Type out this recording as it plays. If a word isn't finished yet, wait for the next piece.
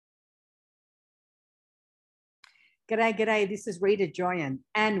G'day, g'day. This is Rita Joyan,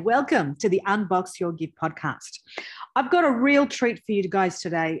 and welcome to the Unbox Your Gift podcast. I've got a real treat for you guys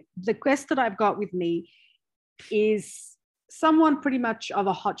today. The guest that I've got with me is someone pretty much of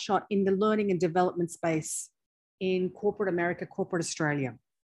a hotshot in the learning and development space in corporate America, corporate Australia.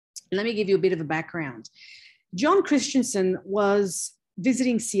 Let me give you a bit of a background. John Christensen was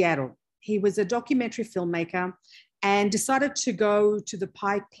visiting Seattle. He was a documentary filmmaker and decided to go to the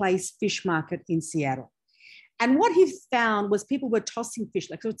Pike Place Fish Market in Seattle. And what he found was people were tossing fish.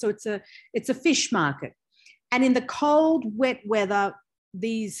 So it's a fish market. And in the cold, wet weather,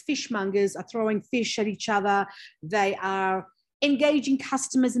 these fishmongers are throwing fish at each other. They are engaging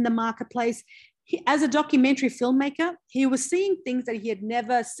customers in the marketplace. As a documentary filmmaker, he was seeing things that he had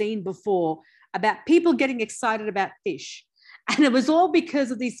never seen before about people getting excited about fish. And it was all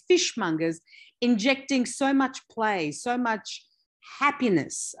because of these fishmongers injecting so much play, so much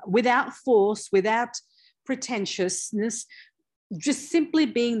happiness, without force, without pretentiousness, just simply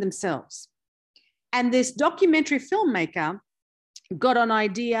being themselves. And this documentary filmmaker got an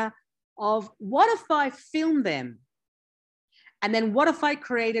idea of, what if I film them? And then what if I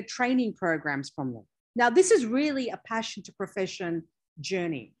created training programs from them? Now, this is really a passion to profession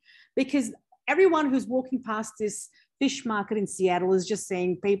journey, because everyone who's walking past this fish market in Seattle is just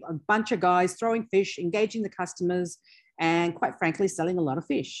seeing people, a bunch of guys throwing fish, engaging the customers, and quite frankly, selling a lot of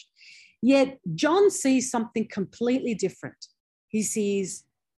fish. Yet John sees something completely different. He sees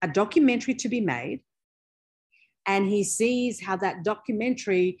a documentary to be made, and he sees how that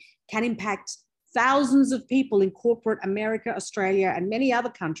documentary can impact thousands of people in corporate America, Australia, and many other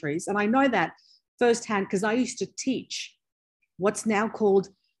countries. And I know that firsthand because I used to teach what's now called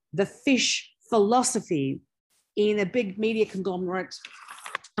the fish philosophy in a big media conglomerate,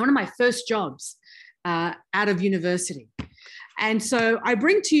 one of my first jobs out of university. And so I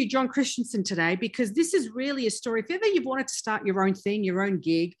bring to you John Christensen today because this is really a story. If ever you've wanted to start your own thing, your own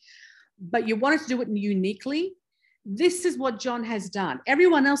gig, but you wanted to do it uniquely, this is what John has done.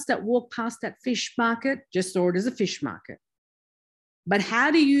 Everyone else that walked past that fish market just saw it as a fish market. But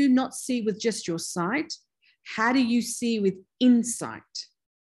how do you not see with just your sight? How do you see with insight?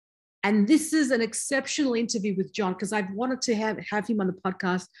 And this is an exceptional interview with John because I've wanted to have him on the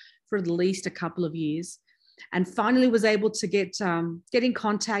podcast for at least a couple of years, and finally was able to get in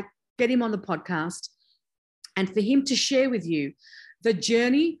contact, get him on the podcast, and for him to share with you the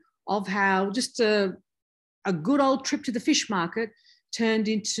journey of how just a good old trip to the fish market turned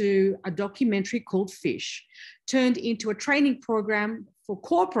into a documentary called Fish, turned into a training program for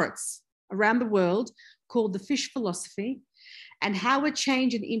corporates around the world called the Fish Philosophy, and how it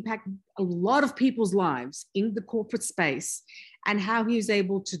changed and impacted a lot of people's lives in the corporate space, and how he was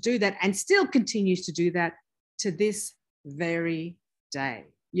able to do that and still continues to do that to this very day.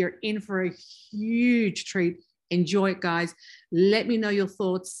 You're in for a huge treat. Enjoy it, guys. Let me know your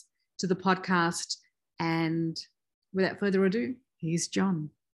thoughts to the podcast. And without further ado, here's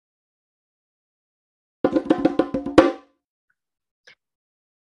John.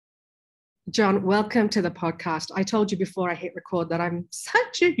 John, welcome to the podcast. I told you before I hit record that I'm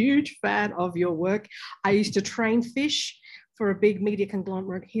such a huge fan of your work. I used to train fish for a big media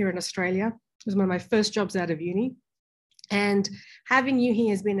conglomerate here in Australia. It was one of my first jobs out of uni. And having you here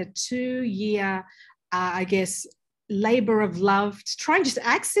has been a 2-year, I guess, labor of love to try and just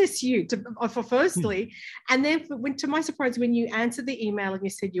access you for firstly. And then to my surprise, when you answered the email and you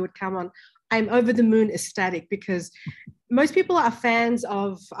said you would come on, I'm over the moon ecstatic, because most people are fans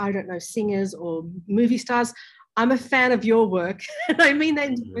of, I don't know, singers or movie stars. I'm a fan of your work. And I mean that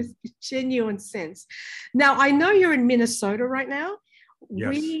in the most genuine sense. Now, I know you're in Minnesota right now. Yes.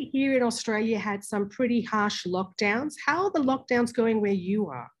 We here in Australia had some pretty harsh lockdowns. How are the lockdowns going where you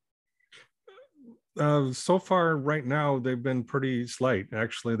are? So far, right now, they've been pretty slight.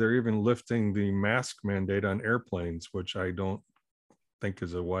 Actually, they're even lifting the mask mandate on airplanes, which I don't think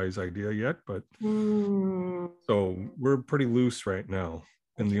is a wise idea yet. But so we're pretty loose right now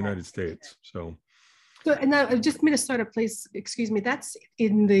in the United States. So now, just Minnesota, please excuse me. That's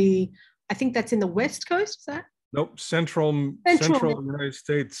in I think that's in the West Coast. Is that? Nope, central United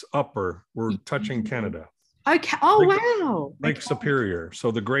States upper. We're touching Canada. Okay. Oh, wow. Lake Superior.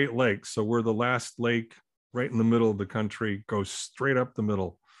 So the Great Lakes. So we're the last lake right in the middle of the country, goes straight up the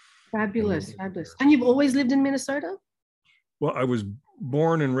middle. Fabulous, fabulous. And you've always lived in Minnesota? Well, I was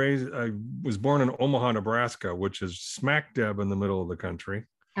born and raised, I was born in Omaha, Nebraska, which is smack dab in the middle of the country.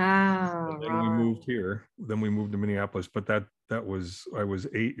 And then we moved here. Then we moved to Minneapolis, but I was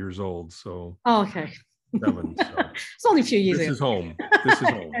 8 years old. So. Oh, okay. 7. So. It's only a few years ago. This is home. This is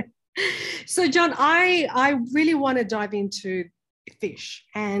home. So, John, I really want to dive into fish.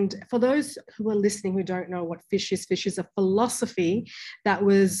 And for those who are listening who don't know what fish is a philosophy that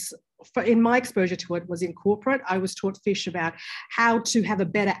was, in my exposure to it, was in corporate. I was taught fish about how to have a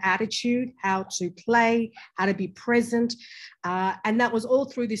better attitude, how to play, how to be present. And that was all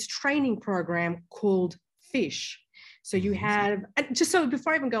through this training program called Fish. So you have, and just so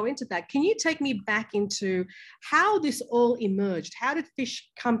before I even go into that, can you take me back into how this all emerged? How did Fish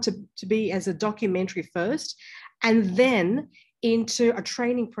come to be as a documentary first, and then into a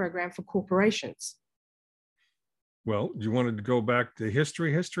training program for corporations? Well, do you want to go back to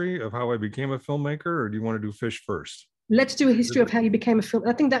history of how I became a filmmaker, or do you want to do Fish first? Let's do a history of how you became a film.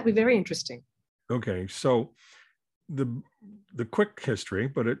 I think that would be very interesting. Okay, so the quick history,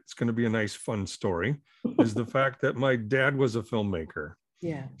 but it's going to be a nice fun story, is the fact that my dad was a filmmaker.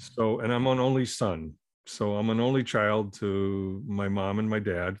 Yeah. So, and I'm an only son. So I'm an only child to my mom and my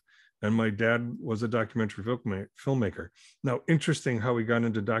dad. And my dad was a documentary filmmaker. Now, interesting how he got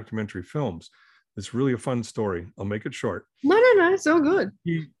into documentary films. It's really a fun story. I'll make it short. No, it's all good.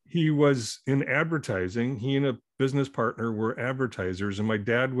 He was in advertising. He and a business partner were advertisers, and my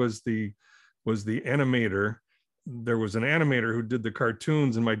dad was the animator. There was an animator who did the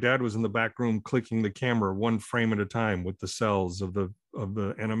cartoons, and my dad was in the back room clicking the camera one frame at a time with the cells of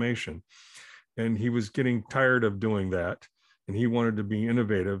the animation. And he was getting tired of doing that, and he wanted to be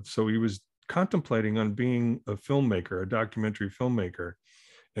innovative. So he was contemplating on being a filmmaker, a documentary filmmaker.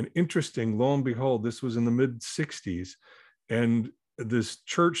 And interesting, lo and behold, this was in the mid 60s. And this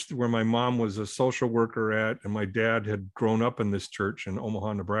church where my mom was a social worker at, and my dad had grown up in this church in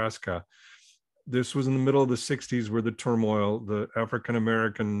Omaha, Nebraska. This was in the middle of the 60s, where the turmoil, the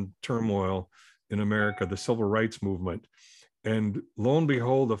African-American turmoil in America, the civil rights movement. And lo and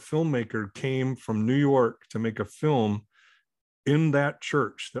behold, a filmmaker came from New York to make a film in that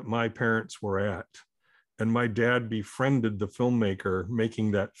church that my parents were at. And my dad befriended the filmmaker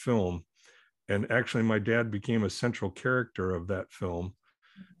making that film. And actually, my dad became a central character of that film.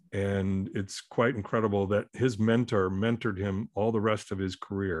 And it's quite incredible that his mentor mentored him all the rest of his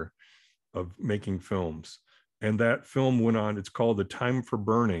career of making films. And that film went on, it's called A Time for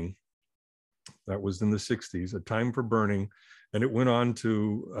Burning. That was in the 60s, A Time for Burning. And it went on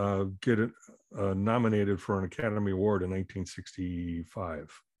to get nominated for an Academy Award in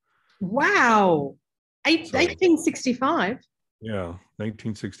 1965. Wow. 1865? Yeah,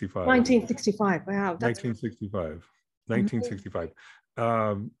 1965. 1965. Wow. That's 1965. 1965.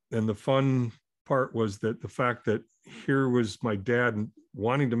 And the fun part was that the fact that here was my dad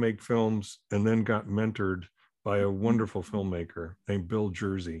wanting to make films and then got mentored by a wonderful filmmaker named Bill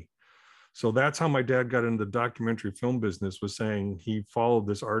Jersey. So that's how my dad got into the documentary film business, was saying he followed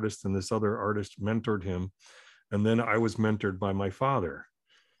this artist and this other artist mentored him. And then I was mentored by my father.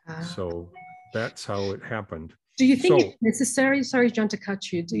 So that's how it happened. Do you think it's necessary? Sorry, John, to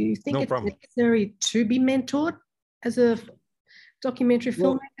cut you. Do you think it's necessary to be mentored as a documentary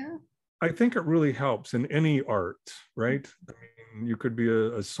filmmaker? I think it really helps in any art, right? I mean, you could be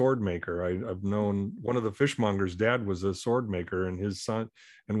a sword maker. I've known one of the fishmongers' dad was a sword maker, and his son,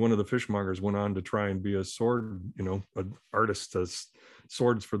 and one of the fishmongers went on to try and be a sword, an artist,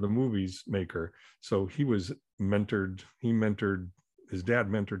 swords for the movies maker. So he was mentored. His dad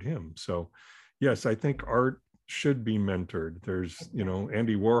mentored him. So yes, I think art should be mentored. There's,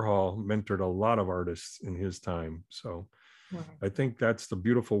 Andy Warhol mentored a lot of artists in his time. So I think that's the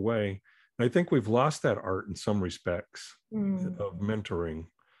beautiful way. And I think we've lost that art in some respects of mentoring.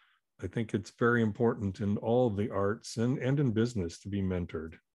 I think it's very important in all of the arts and in business to be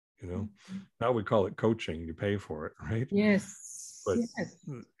mentored. Now we call it coaching. You pay for it, right? Yes. But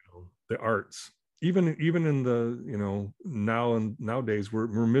the arts, even in the nowadays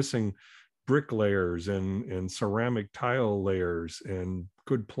we're missing bricklayers and ceramic tile layers and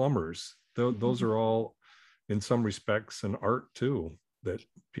good plumbers. Those are all, in some respects, an art too that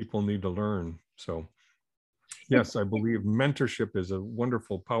people need to learn. So yes, I believe mentorship is a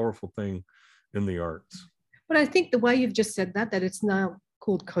wonderful, powerful thing in the arts. But I think the way you've just said that it's now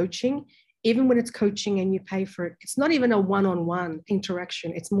called coaching, even when it's coaching and you pay for it, it's not even a one-on-one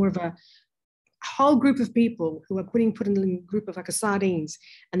interaction. It's more of a whole group of people who are put in a group of like a sardines,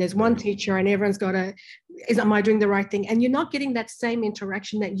 and there's one teacher and everyone's got am I doing the right thing? And you're not getting that same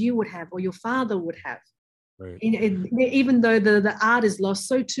interaction that you would have or your father would have. Right. Even though the art is lost,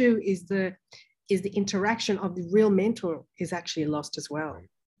 so too is the interaction of the real mentor is actually lost as well.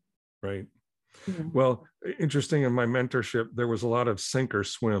 Right. Well, interesting, in my mentorship, there was a lot of sink or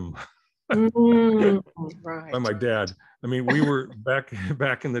swim. Right. By my dad. I mean, we were back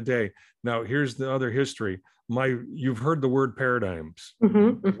in the day. Now, here's the other history. You've heard the word paradigms.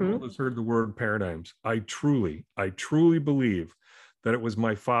 All of us heard the word paradigms. I truly believe that it was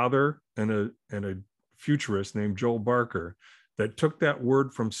my father and a futurist named Joel Barker that took that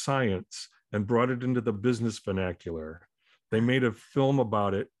word from science and brought it into the business vernacular. They made a film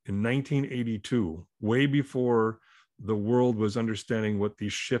about it in 1982, way before the world was understanding what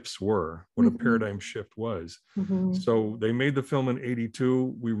these shifts were, what a paradigm shift was. So they made the film in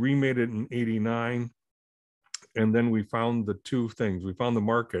 82. We remade it in 89. And then we found the two things. We found the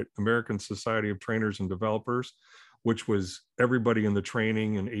market, American Society of Trainers and Developers, which was everybody in the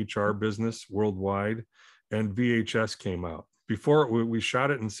training and HR business worldwide. And VHS came out. Before we shot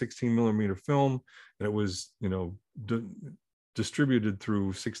it in 16 millimeter film, and it was, distributed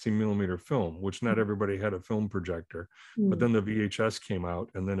through 16 millimeter film, which not everybody had a film projector. But then the VHS came out,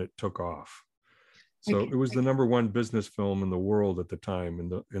 and then it took off. So it was the #1 business film in the world at the time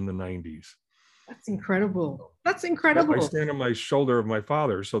in the 90s. That's incredible. That's incredible. I stand on my shoulder of my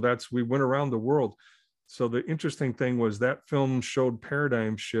father. So we went around the world. So the interesting thing was that film showed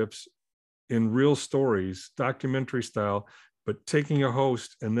paradigm shifts in real stories, documentary style, but taking a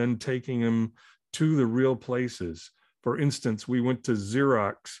host and then taking him to the real places. For instance, we went to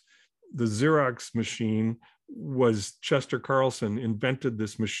Xerox. The Xerox machine was Chester Carlson invented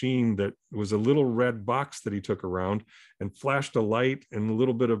this machine that was a little red box that he took around and flashed a light and a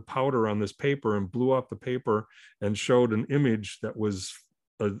little bit of powder on this paper and blew off the paper and showed an image that was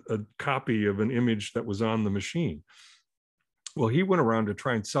a copy of an image that was on the machine. Well, he went around to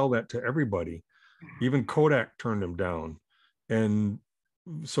try and sell that to everybody. Even Kodak turned him down. And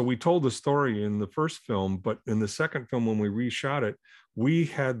so we told the story in the first film, but in the second film, when we reshot it, we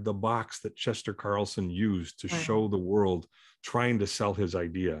had the box that Chester Carlson used to show the world trying to sell his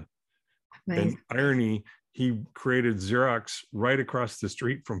idea. Amazing. And irony, he created Xerox right across the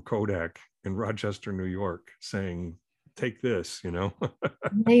street from Kodak in Rochester, New York, saying, take this,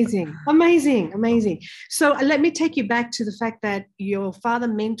 Amazing, amazing, amazing. So let me take you back to the fact that your father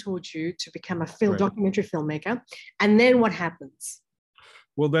mentored you to become a documentary filmmaker. And then what happens?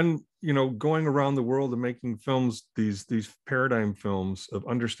 Well, then, going around the world and making films, these paradigm films of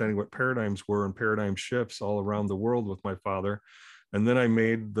understanding what paradigms were and paradigm shifts all around the world with my father. And then I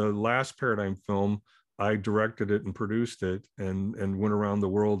made the last paradigm film. I directed it and produced it and went around the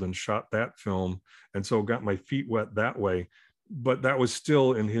world and shot that film. And so got my feet wet that way. But that was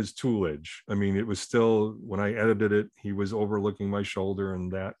still in his toolage. I mean, it was still, when I edited it, he was overlooking my shoulder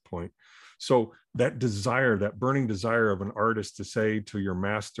and that point. So that desire, that burning desire of an artist to say to your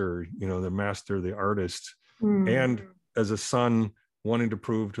master, the master, the artist, and as a son wanting to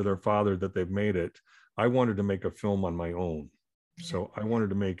prove to their father that they've made it, I wanted to make a film on my own. So I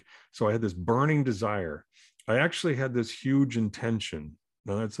had this burning desire. I actually had this huge intention.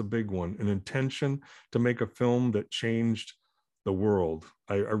 Now that's a big one, an intention to make a film that changed the world.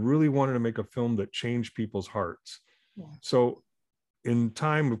 I really wanted to make a film that changed people's hearts. Yeah. So in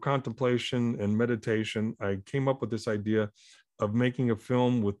time of contemplation and meditation, I came up with this idea of making a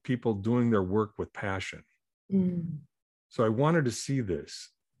film with people doing their work with passion. So I wanted to see this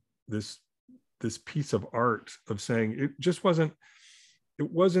piece of art of saying it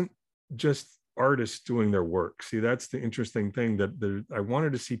wasn't just artists doing their work. See, that's the interesting thing, that I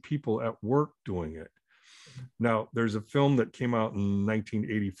wanted to see people at work doing it. Now, there's a film that came out in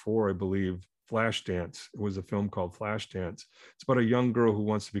 1984, I believe, Flashdance. It was a film called Flashdance. It's about a young girl who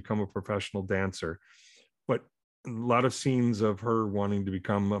wants to become a professional dancer, but a lot of scenes of her wanting to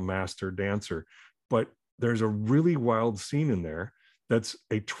become a master dancer. But there's a really wild scene in there that's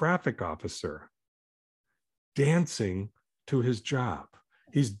a traffic officer dancing to his job.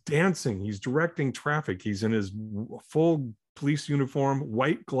 He's dancing, he's directing traffic. He's in his full police uniform,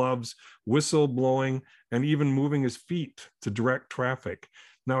 white gloves, whistle blowing, and even moving his feet to direct traffic.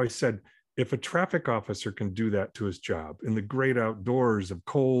 Now I said, if a traffic officer can do that to his job in the great outdoors of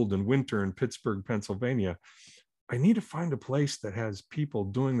cold and winter in Pittsburgh, Pennsylvania, I need to find a place that has people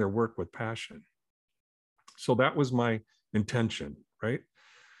doing their work with passion. So that was my intention, right?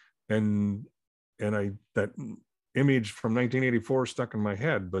 And that image from 1984 stuck in my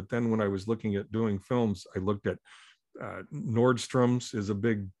head. But then when I was looking at doing films, I looked at Nordstrom's is a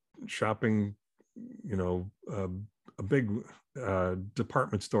big shopping, a big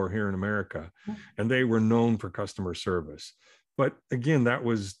department store here in America, and they were known for customer service. But again, that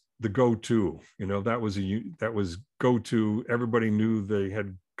was the go-to. That was go-to. Everybody knew they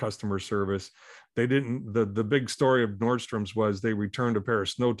had customer service. They didn't. The big story of Nordstrom's was they returned a pair of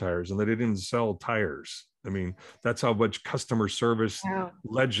snow tires, and they didn't sell tires. I mean, that's how much customer service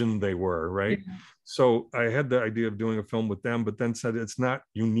legend they were, right? Yeah. So I had the idea of doing a film with them, but then said it's not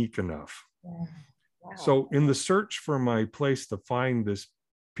unique enough. Yeah. Wow. So in the search for my place to find this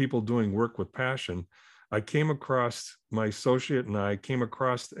people doing work with passion, my associate and I came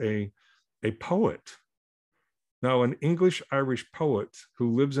across a poet. Now, an English-Irish poet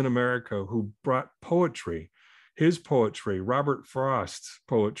who lives in America, who brought poetry, his poetry, Robert Frost's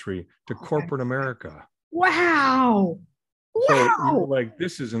poetry, to corporate America. Wow. So Wow. you're like,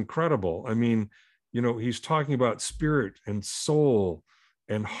 this is incredible. I mean, you know, he's talking about spirit and soul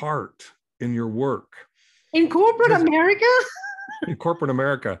and heart in your work. In corporate America? In corporate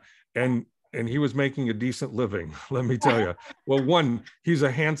America. And he was making a decent living, let me tell you. Well, one, he's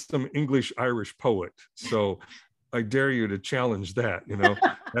a handsome English-Irish poet. So I dare you to challenge that, you know,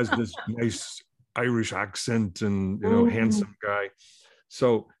 has this nice Irish accent and, you know, handsome guy.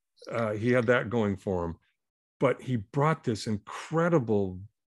 So he had that going for him. But he brought this incredible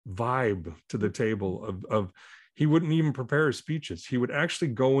vibe to the table of he wouldn't even prepare his speeches. He would actually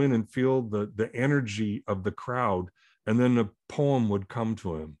go in and feel the energy of the crowd, and then a poem would come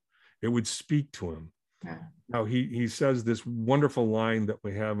to him. It would speak to him. Yeah. Now he says this wonderful line that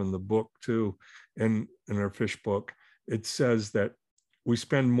we have in the book too, and in our fish book. It says that we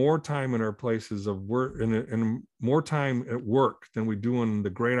spend more time in our places of work and more time at work than we do in the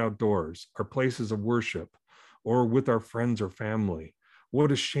great outdoors, our places of worship, or with our friends or family.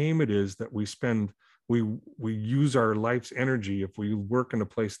 What a shame it is that we use our life's energy if we work in a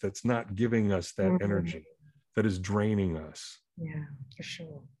place that's not giving us that energy, that is draining us. Yeah, for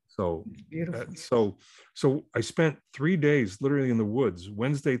sure. So beautiful. So I spent 3 days literally in the woods,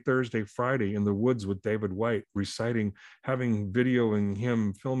 Wednesday, Thursday, Friday in the woods with David Whyte, reciting, having videoing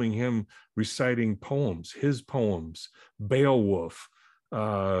him, filming him, reciting poems, his poems, Beowulf,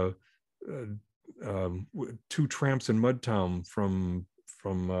 Two Tramps in Mudtown from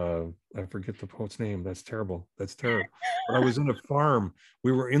I forget the poet's name. That's terrible. But I was in a farm.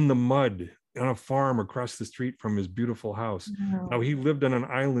 We were in the mud on a farm across the street from his beautiful house. Wow. Now he lived on an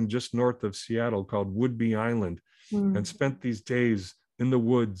island just north of Seattle called Whidbey Island, and spent these days in the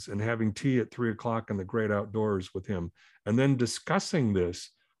woods and having tea at 3 o'clock in the great outdoors with him, and then discussing this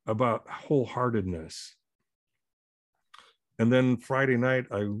about wholeheartedness. And then Friday night,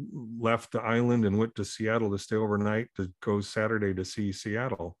 I left the island and went to Seattle to stay overnight to go Saturday to see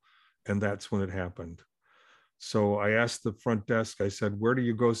Seattle. And that's when it happened. So I asked the front desk, I said, where do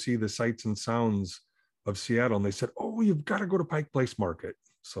you go see the sights and sounds of Seattle? And they said, oh, you've got to go to Pike Place Market.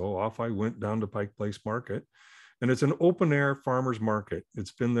 So off I went down to Pike Place Market. And it's an open air farmer's market.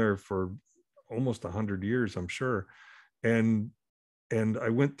 It's been there for almost 100 years, I'm sure. And I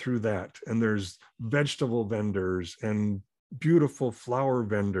went through that. And there's vegetable vendors and beautiful flower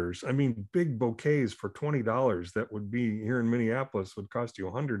vendors. I mean, big bouquets for $20 that would be here in Minneapolis would cost you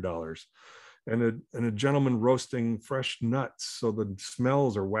 $100. And a gentleman roasting fresh nuts, so the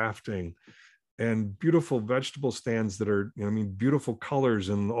smells are wafting, and beautiful vegetable stands that are, you know, I mean, beautiful colors,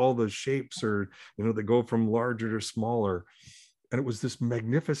 and all the shapes are, you know, they go from larger to smaller. And it was this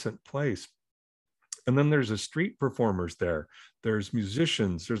magnificent place. And then there's a street performers there. There's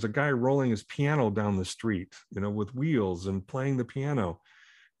musicians. There's a guy rolling his piano down the street, you know, with wheels and playing the piano.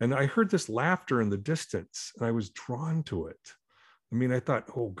 And I heard this laughter in the distance, and I was drawn to it. I mean, I thought,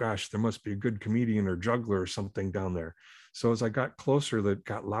 oh gosh, there must be a good comedian or juggler or something down there. So as I got closer, that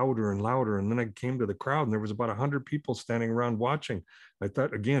got louder and louder. And then I came to the crowd, and there was about 100 people standing around watching. I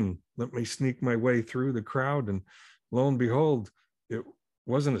thought, again, let me sneak my way through the crowd. And lo and behold, it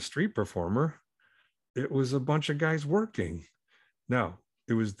wasn't a street performer. It was a bunch of guys working. Now,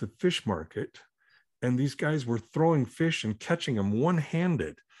 it was the fish market, and these guys were throwing fish and catching them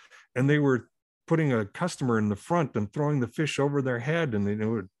one-handed. And they were putting a customer in the front and throwing the fish over their head, and they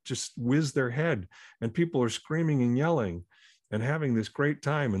would just whiz their head. And people are screaming and yelling and having this great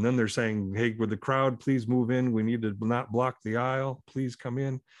time. And then they're saying, hey, would the crowd please move in? We need to not block the aisle. Please come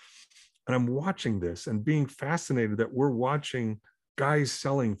in. And I'm watching this and being fascinated that we're watching guys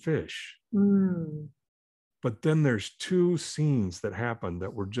selling fish. But then there's two scenes that happened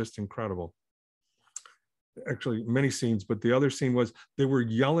that were just incredible. Actually, many scenes, but the other scene was they were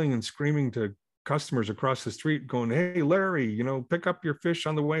yelling and screaming to customers across the street going, hey, Larry, you know, pick up your fish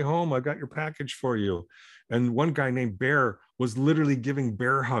on the way home. I got your package for you. And one guy named Bear was literally giving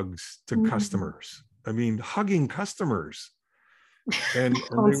bear hugs to customers. I mean, hugging customers. And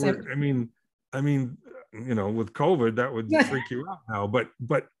they were, I mean, you know, with COVID, that would freak you out now,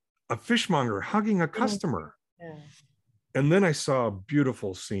 but a fishmonger hugging a customer. Yeah. And then I saw a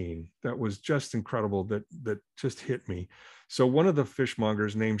beautiful scene that was just incredible, that just hit me. So one of the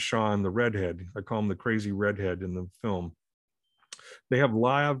fishmongers named Sean, the redhead, I call him the crazy redhead in the film. They have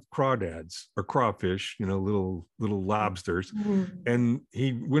live crawdads or crawfish, you know, little lobsters. And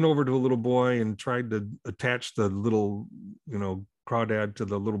he went over to a little boy and tried to attach the little, you know, crawdad to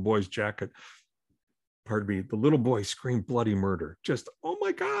the little boy's jacket. pardon me, the little boy screamed bloody murder. Just, oh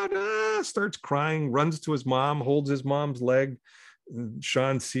my God, starts crying, runs to his mom, holds his mom's leg.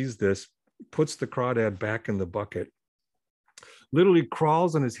 Sean sees this, puts the crawdad back in the bucket, literally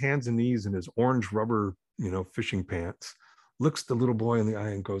crawls on his hands and knees in his orange rubber, fishing pants, looks the little boy in the eye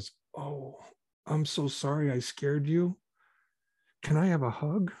and goes, "Oh, I'm so sorry I scared you. Can I have a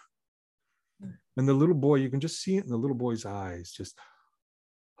hug?" And the little boy, you can just see it in the little boy's eyes, just,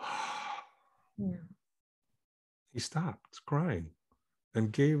 yeah. He stopped crying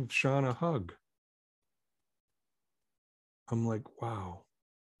and gave Sean a hug. I'm like, wow.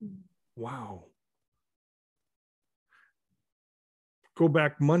 Wow. Go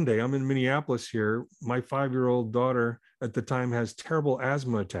back Monday. I'm in Minneapolis here. My 5-year-old daughter at the time has terrible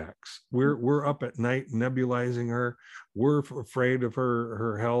asthma attacks. We're up at night nebulizing her. We're afraid of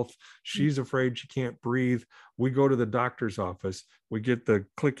her health. She's afraid she can't breathe. We go to the doctor's office. We get the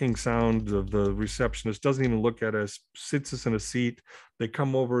clicking sound of the receptionist, doesn't even look at us, sits us in a seat. They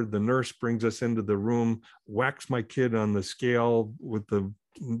come over. The nurse brings us into the room, whacks my kid on the scale with the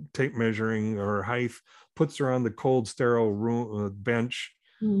tape measuring her height, puts her on the cold sterile room bench,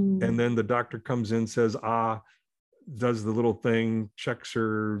 and then the doctor comes in, says does the little thing, checks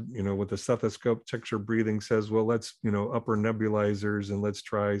her with a stethoscope, checks her breathing, says, well, let's up her nebulizers and let's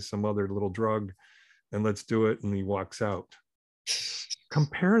try some other little drug and let's do it. And he walks out.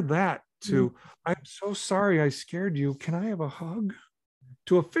 Compare that to, I'm so sorry I scared you, can I have a hug?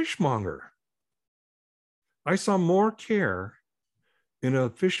 To a fishmonger. I saw more care in a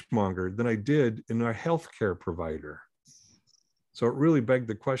fishmonger than I did in a healthcare provider. So it really begged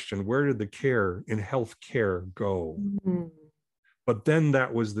the question, where did the care in healthcare go? Mm-hmm. But then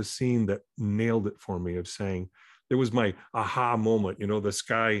that was the scene that nailed it for me, of saying, it was my aha moment. The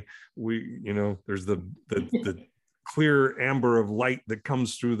sky, there's the clear amber of light that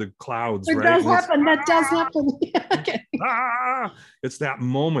comes through the clouds. It does happen. That does happen. Okay. It's that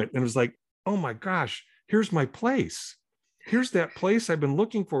moment. And it was like, oh my gosh, here's my place. Here's that place I've been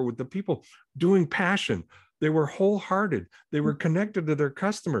looking for, with the people doing passion. They were wholehearted. They were connected to their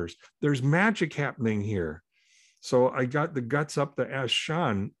customers. There's magic happening here. So I got the guts up to ask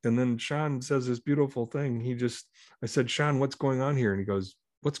Sean, and then Sean says this beautiful thing. I said, Sean, what's going on here? And he goes,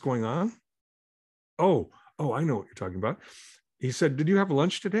 what's going on? Oh, I know what you're talking about. He said, did you have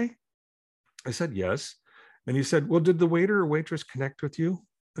lunch today? I said, yes. And he said, well, did the waiter or waitress connect with you?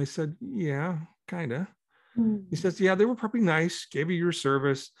 I said, yeah, kind of. He says, yeah, they were probably nice, gave you your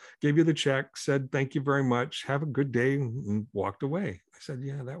service, gave you the check, said, thank you very much, have a good day, and walked away. I said,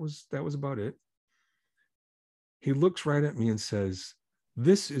 yeah, that was about it. He looks right at me and says,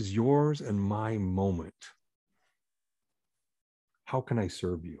 this is yours and my moment. How can I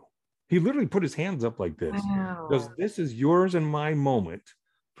serve you? He literally put his hands up like this. Wow. Because this is yours and my moment.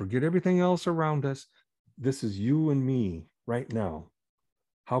 Forget everything else around us. This is you and me right now.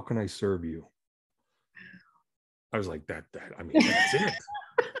 How can I serve you? I was like, that's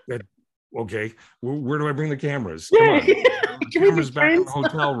it. Okay, where do I bring the cameras? Come on. Cameras back in the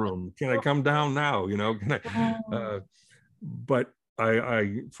hotel room. Can I come down now? Can I? But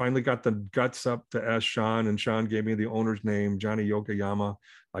I finally got the guts up to ask Sean, and Sean gave me the owner's name, Johnny Yokoyama.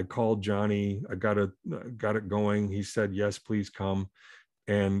 I called Johnny. I got it going. He said, yes, please come.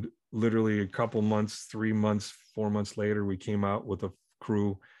 And literally a couple months, 3 months, 4 months later, we came out with a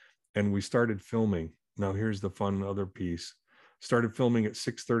crew and we started filming. Now, here's the fun other piece. Started filming at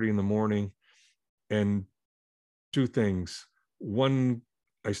 6:30 in the morning, and two things. One,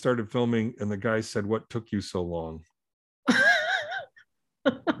 I started filming and the guy said, what took you so long?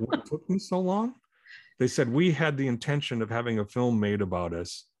 What took me so long? They said, we had the intention of having a film made about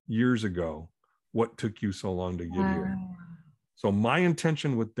us years ago. What took you so long to get here? So my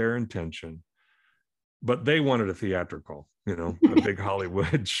intention with their intention, but they wanted a theatrical, a big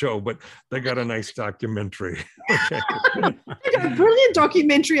Hollywood show, but they got a nice documentary. Okay. They got a brilliant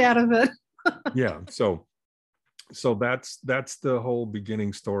documentary out of it. Yeah. So that's the whole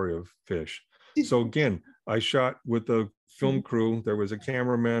beginning story of Fish. So again, I shot with a film crew. There was a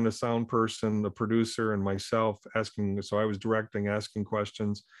cameraman, a sound person, a producer, and myself asking. So I was directing, asking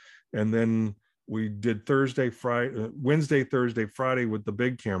questions. And then we did Wednesday, Thursday, Friday with the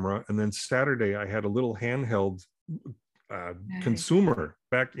big camera. And then Saturday, I had a little handheld consumer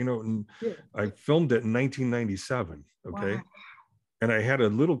back, I filmed it in 1997. Okay. Wow. And I had a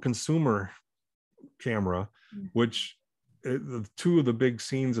little consumer camera, which two of the big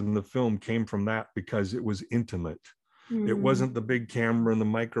scenes in the film came from that, because it was intimate. It wasn't the big camera and the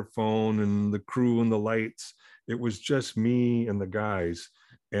microphone and the crew and the lights. It was just me and the guys.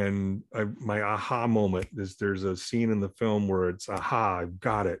 And my aha moment is, there's a scene in the film where it's, aha, I've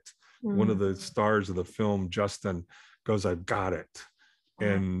got it. one of the stars of the film, Justin, goes, "I've got it."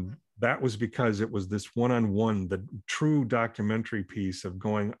 And that was because it was this one-on-one, the true documentary piece of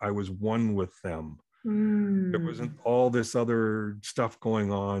going, I was one with them. There wasn't all this other stuff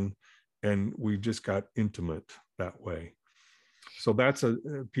going on, and we just got intimate that way. So that's a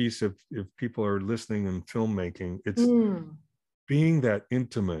piece of, if people are listening in filmmaking, it's being that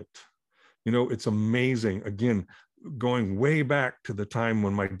intimate. You know, it's amazing. Again, going way back to the time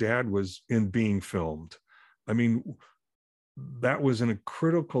when my dad was being filmed. I mean, that was in a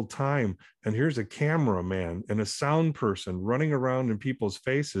critical time. And here's a cameraman and a sound person running around in people's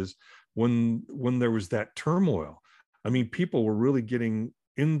faces when there was that turmoil. I mean, people were really getting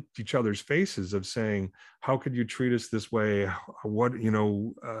in each other's faces of saying, how could you treat us this way? What,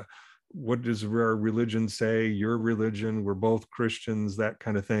 what does our religion say? Your religion, we're both Christians, that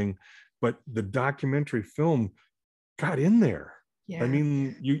kind of thing. But the documentary film got in there. Yeah. I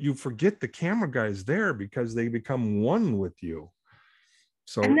mean, you forget the camera guys there because they become one with you.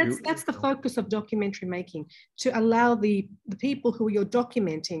 So, and that's the focus of documentary making, to allow the people who you're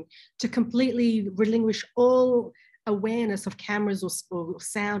documenting to completely relinquish all awareness of cameras or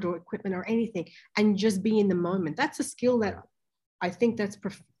sound or equipment or anything, and just be in the moment. That's a skill that I think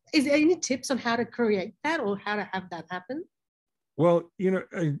is there any tips on how to create that or how to have that happen? Well, you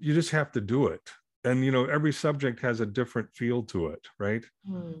just have to do it. And, every subject has a different feel to it, right?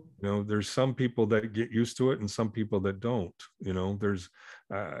 There's some people that get used to it and some people that don't.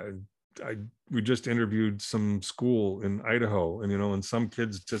 We just interviewed some school in Idaho, and some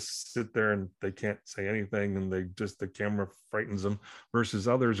kids just sit there and they can't say anything, and the camera frightens them, versus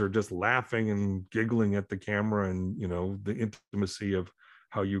others are just laughing and giggling at the camera, and, the intimacy of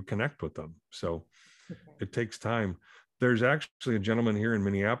how you connect with them. So it takes time. There's actually a gentleman here in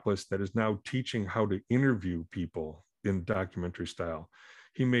Minneapolis that is now teaching how to interview people in documentary style.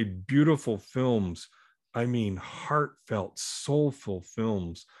 He made beautiful films. I mean, heartfelt, soulful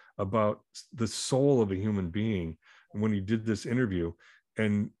films about the soul of a human being when he did this interview.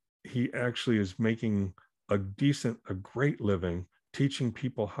 And he actually is making a great living teaching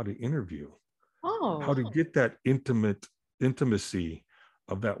people how to interview, how to get that intimacy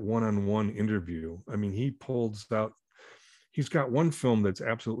of that one-on-one interview. I mean, he's got one film that's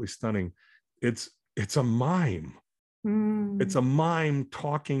absolutely stunning. It's a mime. It's a mime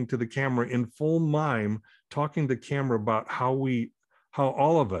talking to the camera in full mime, talking to the camera about how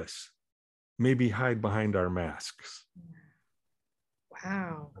all of us maybe hide behind our masks.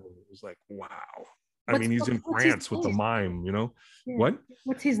 Wow. It was like, wow. He's in France with the mime, Yeah. What?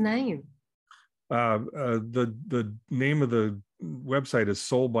 What's his name? The name of the website is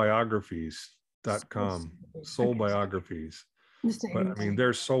soulbiographies.com. Soul Biographies. But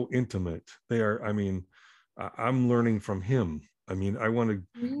they're so intimate. They are, I'm learning from him. I want to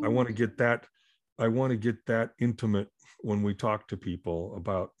get that intimate when we talk to people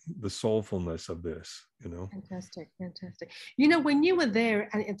about the soulfulness of this, Fantastic. When you were there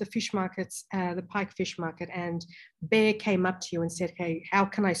at the fish markets, the Pike Fish Market, and Bear came up to you and said, hey, how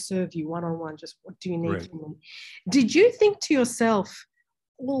can I serve you one-on-one? Just what do you need from me? Did you think to yourself,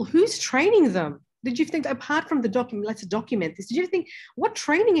 well, who's training them? Did you think, apart from the document, let's document this, did you think, what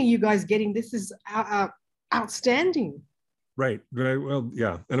training are you guys getting? This is outstanding. Right. Well,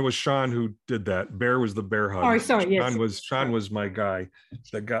 yeah. And it was Sean who did that. Bear was the bear hug. Sorry. Sean was my guy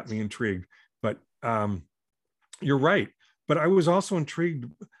that got me intrigued. But you're right. But I was also intrigued.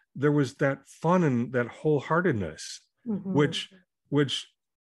 There was that fun and that wholeheartedness, which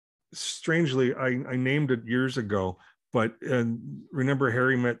strangely, I named it years ago. But remember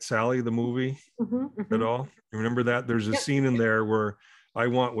Harry Met Sally, the movie at all? You remember that? There's a scene in there where I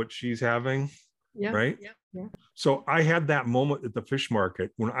want what she's having, right? Yeah. So I had that moment at the fish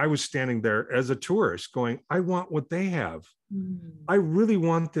market when I was standing there as a tourist going, I want what they have. I really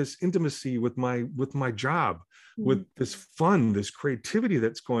want this intimacy with my job, with this fun, this creativity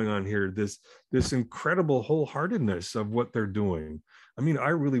that's going on here, this incredible wholeheartedness of what they're doing. I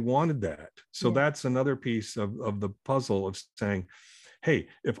really wanted that. So that's another piece of the puzzle of saying, hey,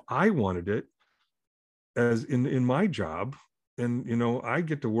 if I wanted it as in my job, and, I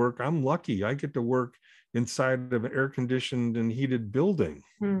get to work, I'm lucky. I get to work inside of an air-conditioned and heated building.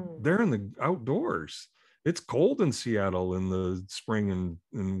 They're in the outdoors. It's cold in Seattle in the spring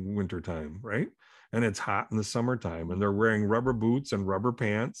and winter time, right? And it's hot in the summertime, and they're wearing rubber boots and rubber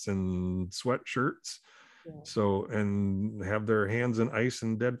pants and sweatshirts. So, and have their hands in ice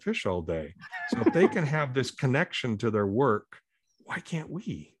and dead fish all day. So if they can have this connection to their work, why can't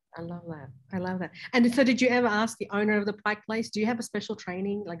we? I love that. I love that. And so did you ever ask the owner of the Pike Place, do you have a special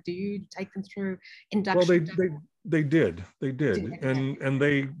training? Like, do you take them through Well, induction? they did, and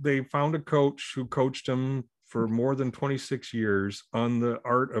they found a coach who coached them for more than 26 years on the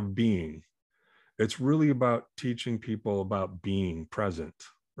art of being. It's really about teaching people about being present,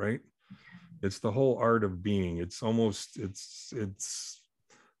 right? It's the whole art of being. It's almost it's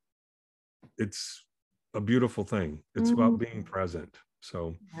a beautiful thing. It's about being present.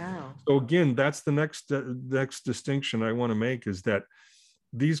 So, wow. So again, that's the next distinction I want to make, is that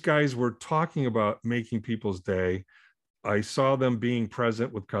these guys were talking about making people's day. I saw them being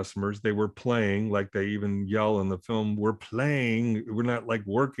present with customers. They were playing, like they even yell in the film, we're playing. We're not like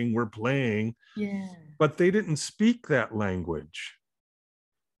working, we're playing. Yeah. But they didn't speak that language.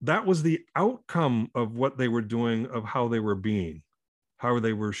 That was the outcome of what they were doing, of how they were being, how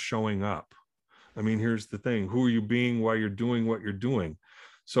they were showing up. I mean, here's the thing. Who are you being while you're doing what you're doing?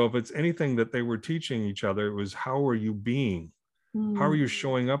 So if it's anything that they were teaching each other, it was, how are you being? How are you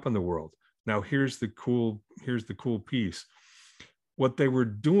showing up in the world? Now, here's the cool piece. What they were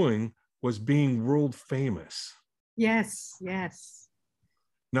doing was being world famous. Yes, yes.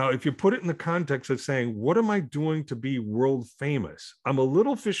 Now, if you put it in the context of saying, what am I doing to be world famous? I'm a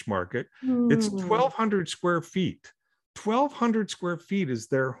little fish market. It's 1,200 square feet. 1,200 square feet is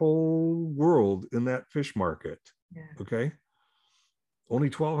their whole world in that fish market. Yeah. Okay. Only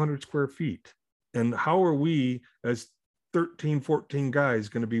 1,200 square feet. And how are we as 13, 14 guys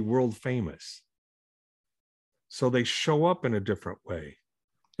going to be world famous? So they show up in a different way.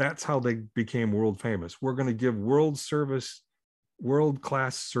 That's how they became world famous. We're going to give world-class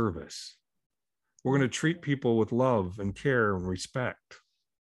service. We're going to treat people with love and care and respect.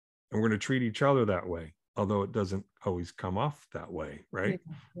 And we're going to treat each other that way, although it doesn't always come off that way, right?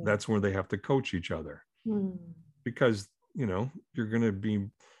 Yeah. That's where they have to coach each other. Because, you know, you're going to be,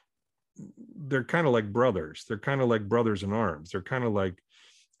 they're kind of like brothers. They're kind of like brothers in arms. They're kind of like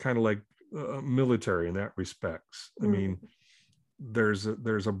military in that respects. I mean, there's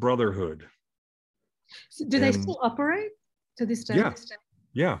a brotherhood. So do they still operate to this day?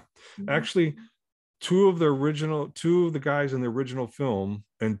 Yeah. Actually, two of the guys in the original film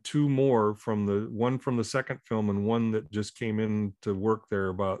and two more one from the second film and one that just came in to work there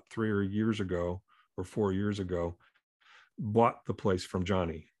about 4 years ago bought the place from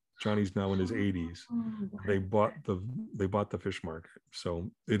Johnny. Johnny's now in his 80s. They bought the fish market. So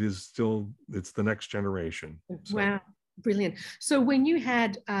it's the next generation. So. Wow. Brilliant. So when you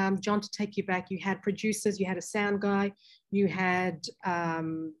had John, to take you back, you had producers, you had a sound guy, you had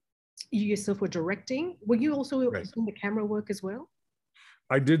you yourself were directing. Were you also doing the camera work as well?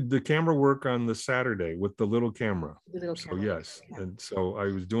 I did the camera work on the Saturday with the little camera. Yes. Yeah. And so I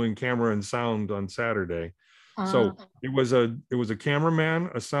was doing camera and sound on Saturday. So it was a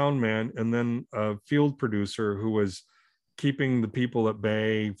cameraman, a sound man, and then a field producer who was keeping the people at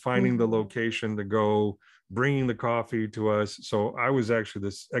bay, finding the location to go, bringing the coffee to us. So I was actually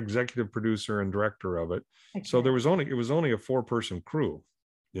this executive producer and director of it. Okay. So it was only a 4-person crew,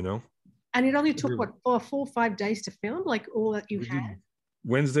 you know. And it only took 4 or 5 days to film, like all that you had?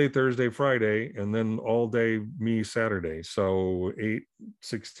 Wednesday, Thursday, Friday, and then all day me Saturday. So 8,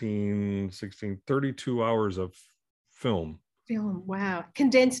 16, 32 hours of film. Wow.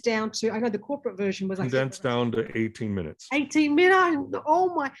 Condensed down to, I know the corporate version was condensed down to 18 minutes. 18 minutes.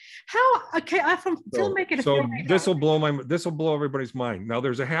 Oh my, how, okay, I'm from filmmaker to filmmaker. This will blow everybody's mind. Now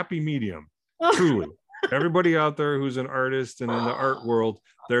there's a happy medium, truly. Everybody out there who's an artist and in the art world,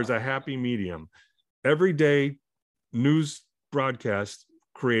 there's a happy medium. Every day, news broadcasts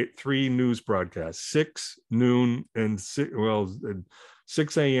create 3 news broadcasts, 6, noon, and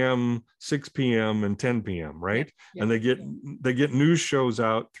 6 a.m., 6 p.m., and 10 p.m., right? Yeah. And they get news shows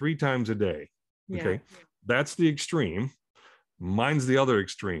out 3 times a day. Yeah. Okay. That's the extreme. Mine's the other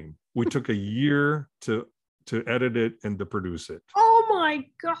extreme. We took a year to edit it and to produce it. Oh my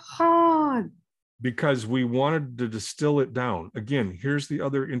God. Because we wanted to distill it down. Again, here's the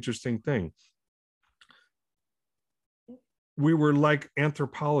other interesting thing. We were like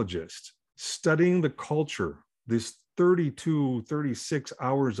anthropologists studying the culture, this 32, 36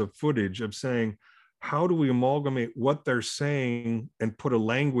 hours of footage of saying, how do we amalgamate what they're saying and put a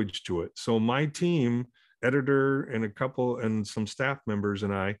language to it? So my team, editor and some staff members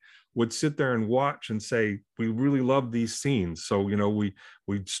and I would sit there and watch and say, we really love these scenes. So, you know, we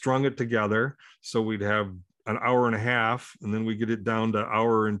strung it together. So we'd have an hour and a half, and then we get it down to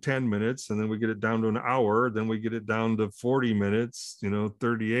hour and 10 minutes, and then we get it down to an hour, then we get it down to 40 minutes,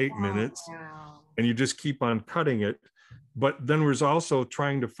 38 minutes. Wow. And you just keep on cutting it. But then there's also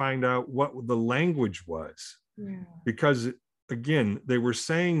trying to find out what the language was. Yeah. Because again, they were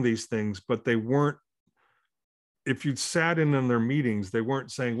saying these things, but they weren't, if you'd sat in on their meetings, they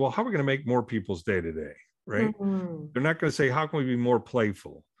weren't saying, well, how are we going to make more people's day to day, right? They're not going to say, how can we be more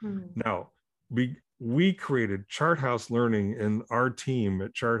playful? Now, we created Charthouse Learning, and our team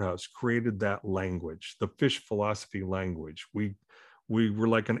at Charthouse created that language, the fish philosophy language. We were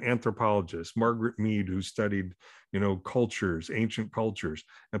like an anthropologist, Margaret Mead, who studied, cultures, ancient cultures,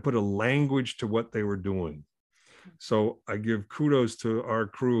 and put a language to what they were doing. So I give kudos to our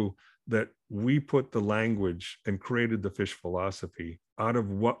crew that we put the language and created the fish philosophy out of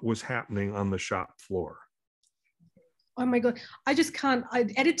what was happening on the shop floor. Oh my God. I just can't.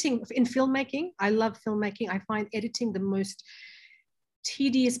 Editing in filmmaking, I love filmmaking. I find editing the most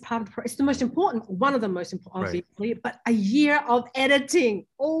tedious part of the process. It's the most important, one of the most important, obviously, but a year of editing.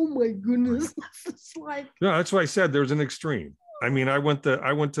 Oh my goodness. It's like, yeah, that's why I said there's an extreme. I mean, I went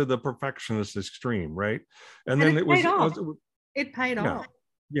to the perfectionist extreme, right? And then it paid off.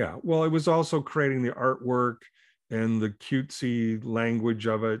 Yeah. Well, it was also creating the artwork and the cutesy language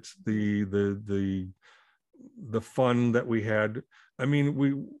of it, the fun that we had. I mean,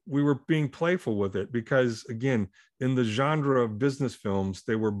 we were being playful with it because, again, in the genre of business films,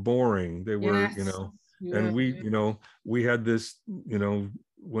 they were boring. They were, and we had this,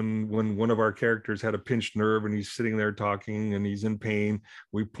 when one of our characters had a pinched nerve and he's sitting there talking and he's in pain,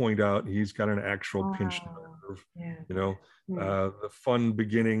 we point out he's got an actual pinched nerve. The fun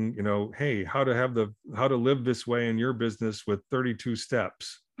beginning, hey, how to live this way in your business with 32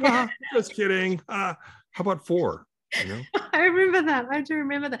 steps. Just kidding. How about 4? I remember that. I do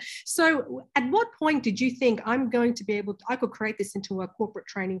remember that. So at what point did you think I could create this into a corporate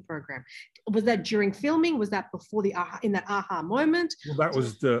training program? Was that during filming? Was that before in that aha moment? Well, that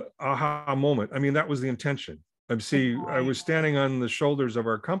was the aha moment. I mean, that was the intention. I was standing on the shoulders of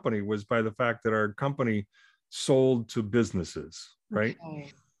our company was by the fact that our company sold to businesses, right?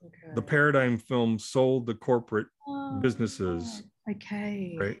 Okay. The Paradigm film sold the corporate businesses.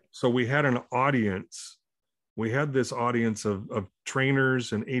 Okay. Right. So we had an audience. We had this audience of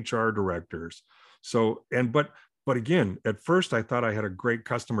trainers and HR directors. So, but again, at first I thought I had a great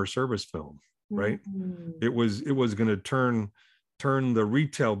customer service film, right? It was going to turn the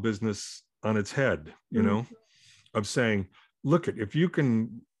retail business on its head, of saying, look, if you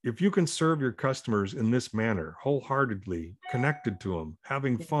can serve your customers in this manner, wholeheartedly connected to them,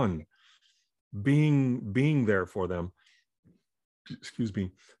 having fun, being there for them, excuse me,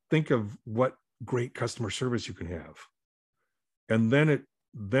 think of what great customer service you can have. And then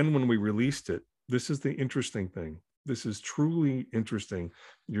when we released it, this is the interesting thing. This is truly interesting.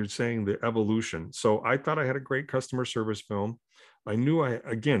 You're saying the evolution. So I thought I had a great customer service film. I knew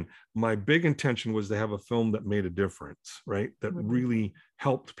my big intention was to have a film that made a difference, right? That really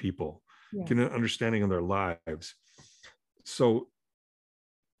helped people get an understanding of their lives. So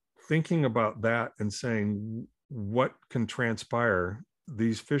thinking about that and saying, what can transpire?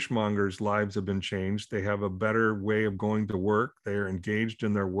 These fishmongers' lives have been changed. They have a better way of going to work. They're engaged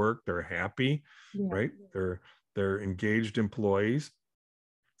in their work. They're happy, right? They're engaged employees.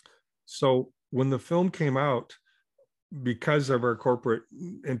 So when the film came out, because of our corporate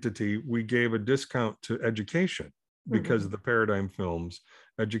entity, we gave a discount to education because of the Paradigm films.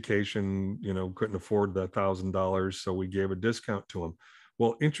 Education, couldn't afford the $1,000, so we gave a discount to them.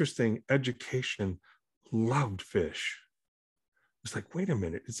 Well, interesting, education loved fish. It's like, wait a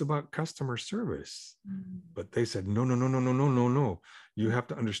minute, it's about customer service. But they said, no. You have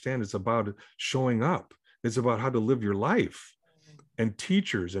to understand it's about showing up. It's about how to live your life. And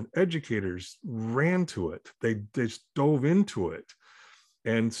teachers and educators ran to it. They just dove into it.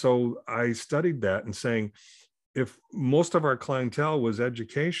 And so I studied that and saying, if most of our clientele was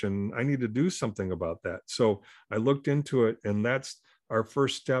education, I need to do something about that. So I looked into it, and that's our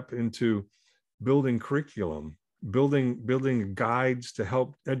first step into building curriculum, building guides to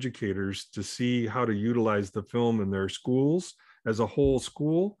help educators to see how to utilize the film in their schools as a whole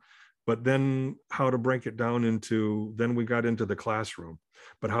school, but then how to break it down then we got into the classroom.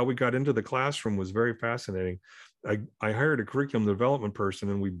 But how we got into the classroom was very fascinating. I hired a curriculum development person,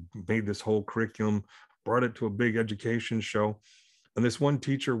 and we made this whole curriculum, brought it to a big education show. And this one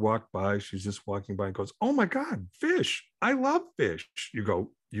teacher walked by, she's just walking by and goes, "Oh my God, fish. I love fish." You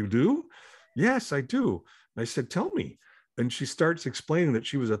go, "You do?" "Yes, I do." I said, "Tell me." And she starts explaining that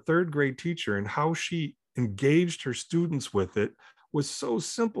she was a 3rd grade teacher, and how she engaged her students with it was so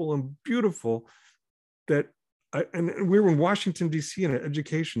simple and beautiful that and we were in Washington, D.C. in an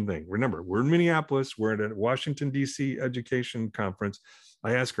education thing. Remember, we're in Minneapolis. We're at a Washington, D.C. education conference.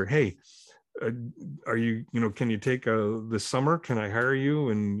 I asked her, "Hey, are you, can you take this summer? Can I hire you?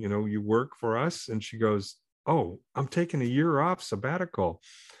 And, you work for us?" And she goes, oh, I'm taking a year off sabbatical.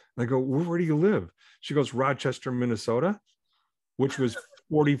 And I go, well, where do you live? She goes, Rochester, Minnesota, which was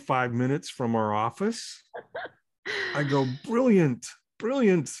 45 minutes from our office. I go, brilliant,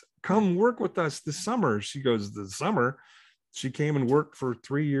 brilliant. Come work with us this summer. She goes, the summer. She came and worked for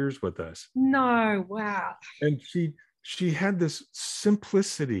 3 years with us. No, wow. And she had this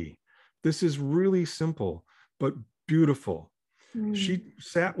simplicity. This is really simple, but beautiful. She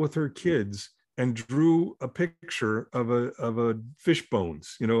sat with her kids and drew a picture of a fish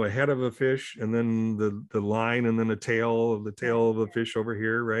bones, you know, a head of a fish, and then the line, and then a tail of the fish over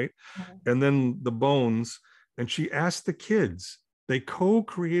here, right? And then the bones. And she asked the kids, they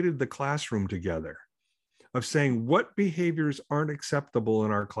co-created the classroom together of saying what behaviors aren't acceptable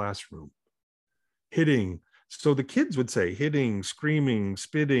in our classroom. Hitting. So the kids would say hitting, screaming,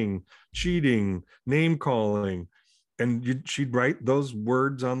 spitting, cheating, name calling. And she'd write those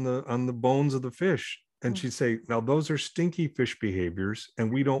words on the bones of the fish. And she'd say, now those are stinky fish behaviors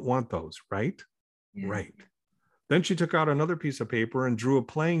and we don't want those, right? Yeah. Right. Then she took out another piece of paper and drew a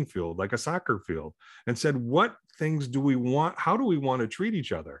playing field, like a soccer field, and said, what things do we want? How do we want to treat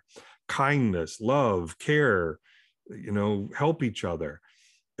each other? Kindness, love, care, you know, help each other.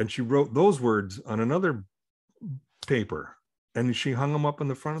 And she wrote those words on another paper and she hung them up in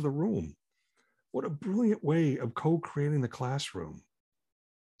the front of the room. What a brilliant way of co-creating the classroom.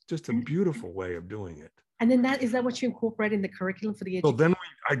 Just a beautiful way of doing it. And then is that what you incorporate in the curriculum for the education? So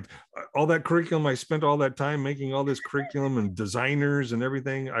then all that curriculum, I spent all that time making all this curriculum and designers and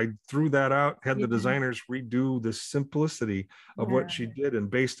everything. I threw that out, had the designers redo the simplicity of what she did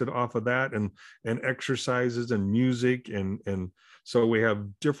and based it off of that, and exercises and music. And so we have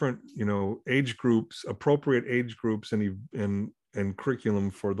different, you know, age groups, appropriate age groups and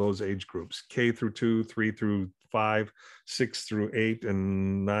curriculum for those age groups, K through 2, 3 through 5, 6 through 8,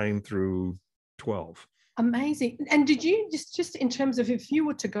 and 9 through 12. Amazing. And did you just in terms of, if you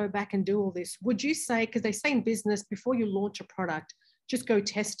were to go back and do all this, would you say, because they say in business, before you launch a product, just go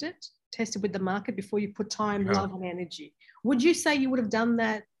test it with the market before you put time, love, and energy. Would you say you would have done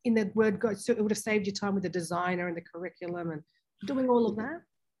that in the word go? So it would have saved you time with the designer and the curriculum and doing all of that?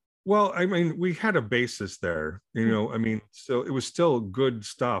 Well, I mean, we had a basis there, you know, I mean, so it was still good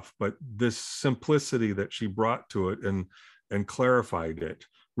stuff, but this simplicity that she brought to it and clarified it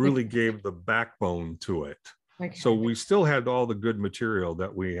really gave the backbone to it. Okay. So we still had all the good material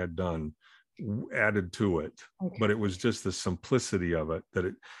that we had done added to it, but it was just the simplicity of it,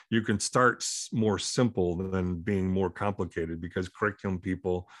 that you can start more simple than being more complicated, because curriculum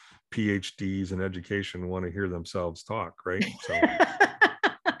people, PhDs in education, want to hear themselves talk, right? So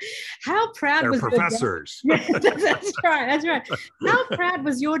how proud was professors? That's right. That's right. How proud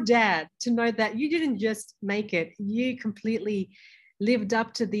was your dad to know that you didn't just make it, you completely lived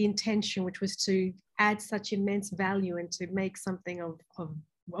up to the intention, which was to add such immense value and to make something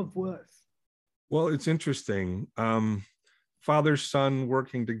of worth? Well, it's interesting. Father, son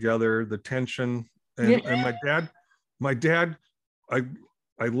working together, the tension, and my dad,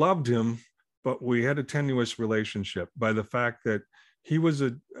 I loved him, but we had a tenuous relationship by the fact that he was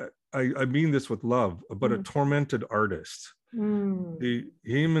I mean this with love, but a tormented artist. Him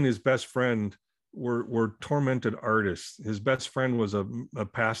and his best friend were tormented artists. His best friend was a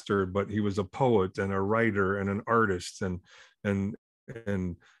pastor, but he was a poet and a writer and an artist, and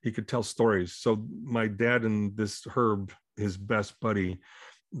he could tell stories. So my dad and this Herb, his best buddy,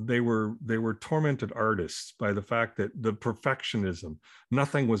 they were tormented artists by the fact that the perfectionism,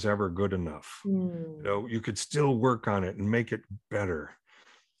 nothing was ever good enough. You know, you could still work on it and make it better.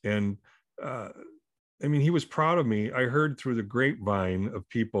 And I mean, he was proud of me. I heard through the grapevine of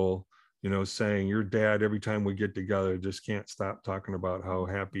people, you know, saying, your dad, every time we get together, just can't stop talking about how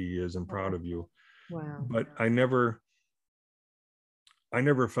happy he is and proud of you. Wow. But I never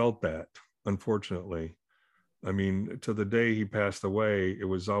felt that, unfortunately. I mean, to the day he passed away, it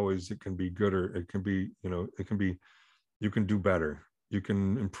was always, it can be good, or it can be, you know, it can be, you can do better, you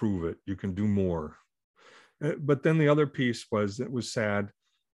can improve it, you can do more. But then the other piece was, it was sad,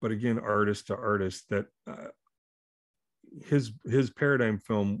 but again, artist to artist, that his Paradigm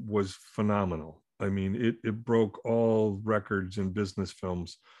film was phenomenal. I mean, it broke all records in business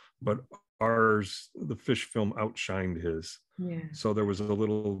films, but ours, the fish film, outshined his. Yeah. So there was a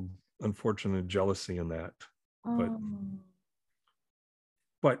little unfortunate jealousy in that.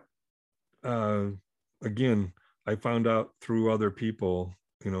 But again, I found out through other people,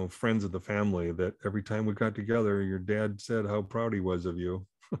 you know, friends of the family, that every time we got together, your dad said how proud he was of you.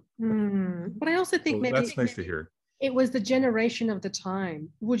 But I also think maybe that's nice to hear. It was the generation of the time.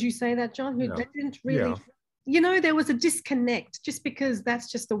 Would you say that, John? Who didn't really, you know, there was a disconnect, just because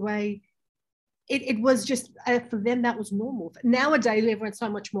that's just the way it was just for them that was normal. Nowadays, everyone's so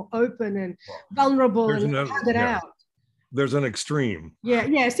much more open and vulnerable and have it out. There's an extreme. Yeah,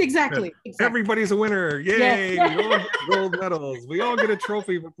 yes, exactly. Everybody's a winner. Yay. Yeah. We all get gold medals. We all get a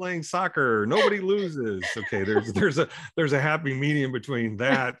trophy for playing soccer. Nobody loses. Okay, there's a happy medium between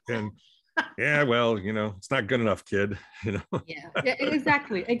that and yeah, well, it's not good enough, kid. Yeah,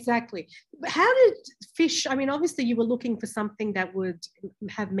 exactly. But how did Fish, I mean, obviously you were looking for something that would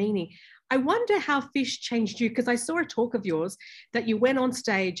have meaning. I wonder how Fish changed you, because I saw a talk of yours that you went on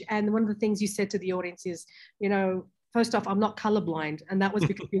stage and one of the things you said to the audience is, first off, I'm not colorblind. And that was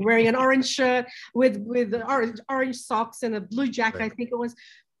because you're wearing an orange shirt with orange socks and a blue jacket, right. I think it was.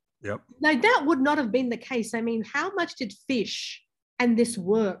 Yep. Now, that would not have been the case. I mean, how much did Fish and this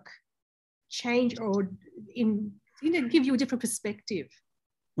work change or give you a different perspective?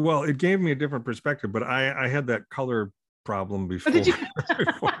 Well, it gave me a different perspective, but I had that color problem before.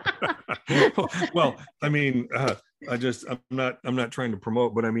 Well, I mean, I'm not trying to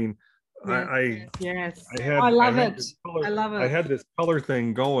promote, but I mean, yes. I love it. I had this color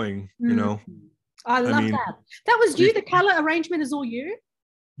thing going, I love that. That was you. The color arrangement is all you.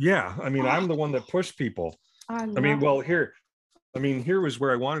 Yeah, I mean, I'm the one that pushed people. Here was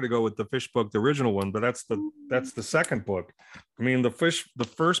where I wanted to go with the Fish book, the original one, but that's the second book. I mean, the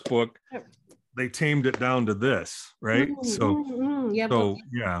first book, they tamed it down to this, right?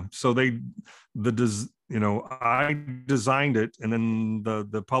 I designed it, and then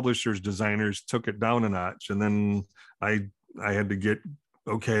the publisher's designers took it down a notch, and then I had to get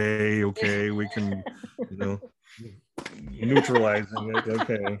okay, we can, neutralizing it.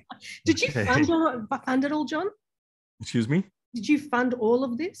 Okay. Did you fund it all, John? Excuse me? Did you fund all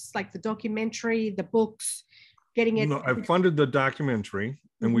of this, like the documentary, the books, getting it? No, I funded the documentary,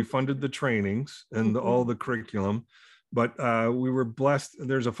 and we funded the trainings and all the curriculum, but we were blessed.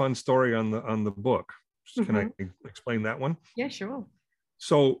 There's a fun story on the book. Can I explain that one? Yeah, sure.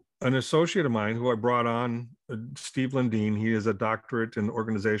 So an associate of mine who I brought on, Steve Lundeen, he is a doctorate in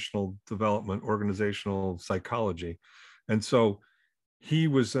organizational development, organizational psychology. And so he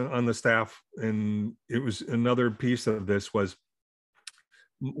was on the staff, and it was another piece of this was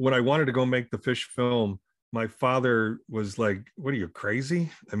when I wanted to go make the Fish film, my father was like, what are you,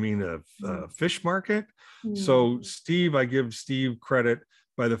 crazy? I mean, a fish market? So I give Steve credit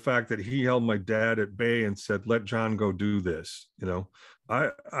by the fact that he held my dad at bay and said, let John go do this.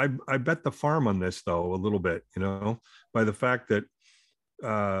 I bet the farm on this though, a little bit, by the fact that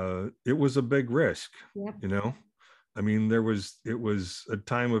it was a big risk. Yep. I mean, it was a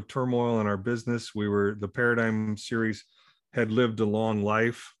time of turmoil in our business. The Paradigm series had lived a long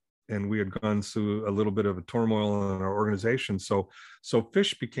life, and we had gone through a little bit of a turmoil in our organization. So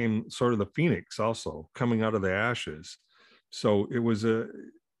Fish became sort of the phoenix also, coming out of the ashes. So it was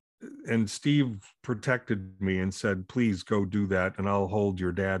and Steve protected me and said, please go do that, and I'll hold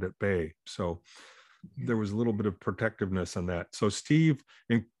your dad at bay. So there was a little bit of protectiveness on that. So Steve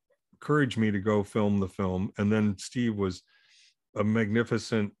encouraged me to go film the film, and then Steve was a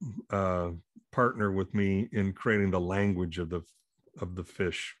magnificent partner with me in creating the language of the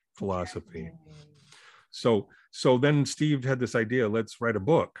Fish philosophy. So then Steve had this idea, let's write a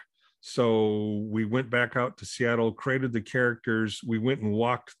book. So we went back out to Seattle, created the characters. We went and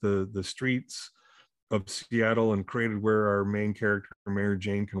walked the streets of Seattle and created where our main character, Mary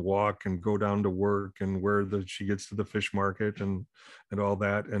Jane, can walk and go down to work, and where she gets to the fish market and all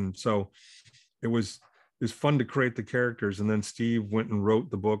that. And so it was fun to create the characters. And then Steve went and wrote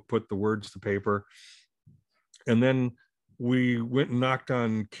the book, put the words to paper. And then we went and knocked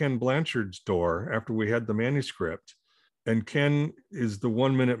on Ken Blanchard's door after we had the manuscript. And Ken is the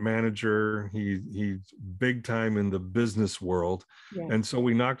 1 minute manager. He's big time in the business world. Yeah. And so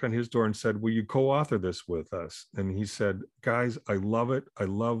we knocked on his door and said, will you co-author this with us? And he said, guys, I love it. I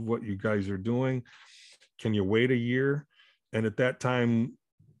love what you guys are doing. Can you wait a year? And at that time,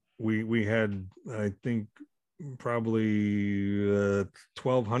 we had, I think, probably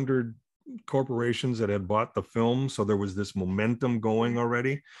 1,200 corporations that had bought the film. So there was this momentum going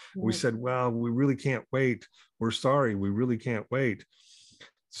already. Yeah. We said, well, we really can't wait. We're sorry, we really can't wait.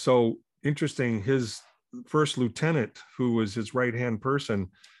 So interesting, his first lieutenant, who was his right-hand person,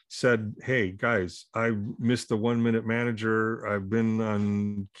 said, hey guys, I missed the 1 minute manager. I've been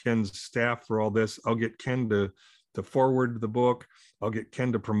on Ken's staff for all this. I'll get Ken to forward the book. I'll get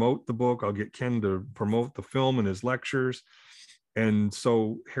Ken to promote the book. I'll get Ken to promote the film in his lectures. And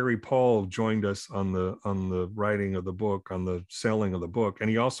so Harry Paul joined us on the writing of the book, on the selling of the book. And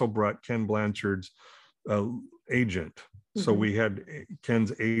he also brought Ken Blanchard's agent. Mm-hmm. So we had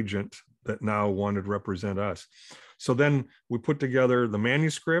Ken's agent that now wanted to represent us. So then we put together the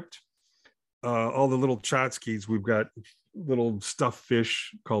manuscript. all the little tchotchkes. We've got little stuffed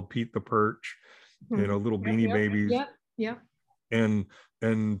fish called Pete the Perch, little beanie babies. Yeah.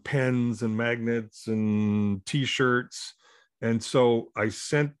 And pens and magnets and t-shirts. And so I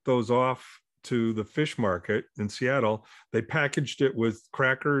sent those off to the fish market in Seattle. They packaged it with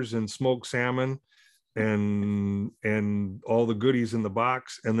crackers and smoked salmon and all the goodies in the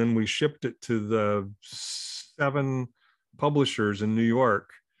box. And then we shipped it to the 7 publishers in New York.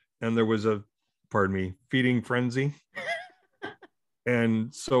 And there was a, feeding frenzy.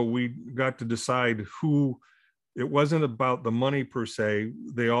 And so we got to decide who. It wasn't about the money per se.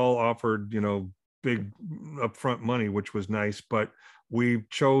 They all offered, big upfront money, which was nice, but we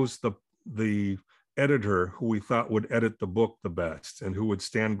chose the editor who we thought would edit the book the best and who would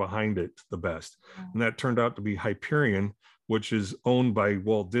stand behind it the best. And that turned out to be Hyperion, which is owned by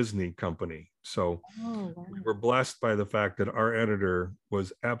Walt Disney Company. So we were blessed by the fact that our editor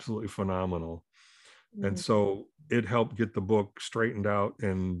was absolutely phenomenal. And so it helped get the book straightened out,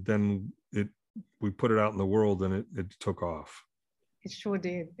 and then we put it out in the world, and it took off. It sure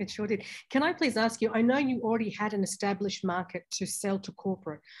did. It sure did. Can I please ask you, I know you already had an established market to sell to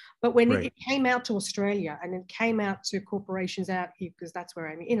corporate, but when it came out to Australia and it came out to corporations out here, because that's where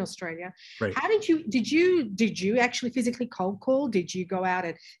I'm in Australia, how did you actually physically cold call? Did you go out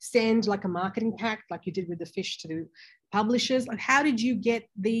and send like a marketing pack like you did with the fish to the publishers? Like, how did you get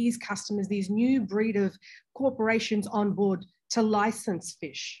these customers, these new breed of corporations on board to license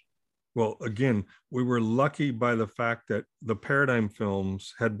fish? Well, again, we were lucky by the fact that the Paradigm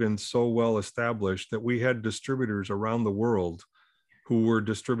films had been so well established that we had distributors around the world who were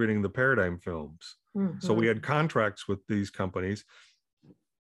distributing the Paradigm films. So we had contracts with these companies,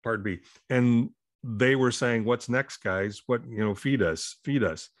 and they were saying, what's next, guys? Feed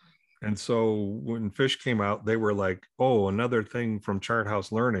us. And so when Fish came out, they were like, oh, another thing from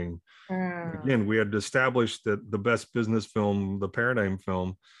Charthouse Learning. Again, we had established that the best business film, the Paradigm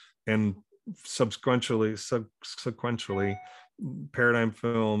film, and sequentially, Paradigm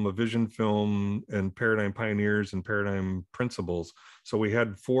Film, A Vision Film, and Paradigm Pioneers and Paradigm Principles. So we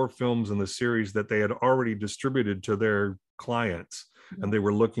had 4 films in the series that they had already distributed to their clients, and they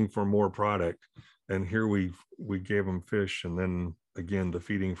were looking for more product. And here we gave them Fish, and then again the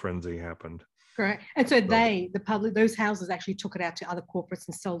feeding frenzy happened. Correct. And so the public, those houses actually took it out to other corporates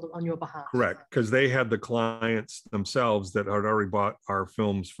and sold it on your behalf. Correct, because they had the clients themselves that had already bought our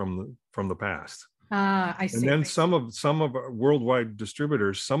films from the past. I see. And then some of our worldwide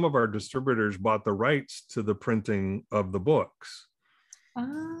distributors, some of our distributors bought the rights to the printing of the books.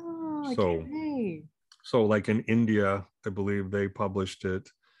 Oh, okay. So like in India, I believe they published it.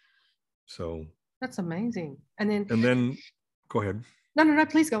 So that's amazing. And then go ahead. No,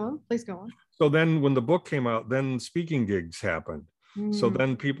 please go on. So then when the book came out, then speaking gigs happened. So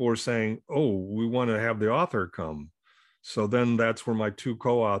then people were saying, oh, we want to have the author come. So then that's where my 2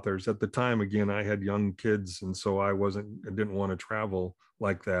 co-authors at the time, again, I had young kids. And so I didn't want to travel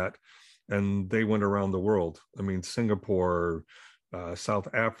like that. And they went around the world. I mean, Singapore, South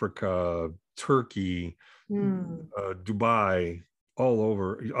Africa, Turkey, Dubai, all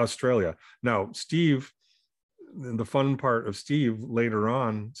over Australia. Now, Steve, the fun part of Steve, later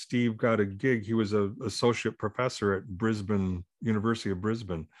on, Steve got a gig. He was an associate professor at University of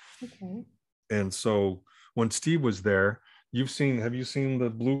Brisbane. Okay. And so when Steve was there, have you seen the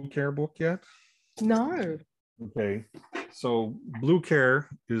Blue Care book yet? No. Okay. So Blue Care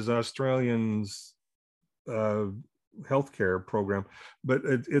is Australian's healthcare program, but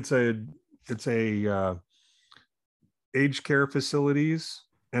it's a aged care facilities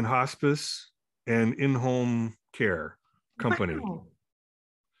and hospice and in-home care company. Wow.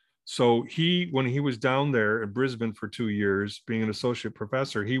 So when he was down there in Brisbane for 2 years, being an associate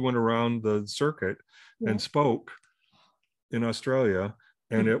professor, he went around the circuit and spoke in Australia.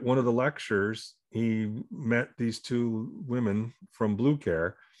 And at one of the lectures, he met these 2 women from Blue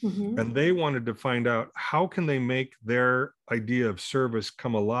Care, and they wanted to find out how can they make their idea of service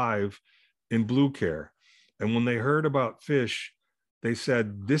come alive in Blue Care. And when they heard about fish, they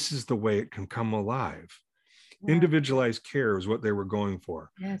said, this is the way it can come alive. Wow. Individualized care is what they were going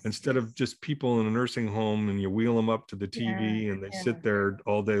for. Yes. Instead of just people in a nursing home and you wheel them up to the TV and they sit there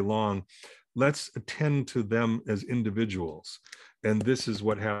all day long. Let's attend to them as individuals. And this is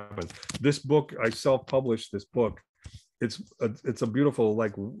what happened. This book, I self-published this book. It's a beautiful,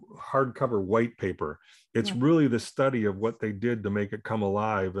 like, hardcover white paper. It's really the study of what they did to make it come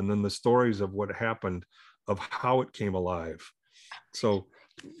alive, and then the stories of what happened, of how it came alive. So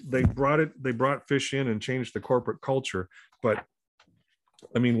they brought fish in and changed the corporate culture. But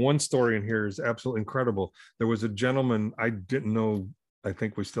I mean, one story in here is absolutely incredible. There was a gentleman, I didn't know I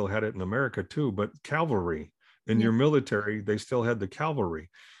think we still had it in America too, but cavalry. In Yeah. your military, they still had the cavalry.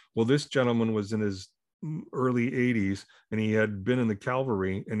 Well, this gentleman was in his early 80s, and he had been in the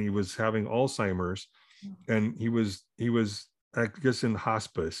cavalry, and he was having Alzheimer's, and he was I guess in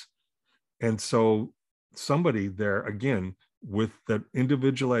hospice. And so somebody there, again, with that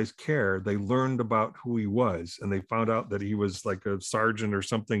individualized care, they learned about who he was, and they found out that he was like a sergeant or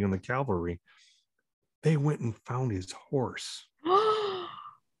something in the cavalry. They went and found his horse,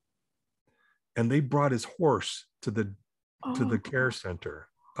 and they brought his horse to the care center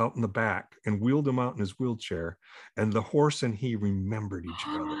out in the back and wheeled him out in his wheelchair, and the horse and he remembered each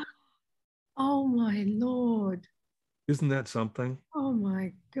other. Oh my Lord. Isn't that something? Oh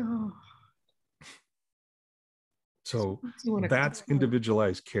my God. So You wanna that's cry.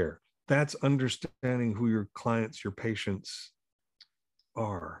 individualized care. That's understanding who your clients, your patients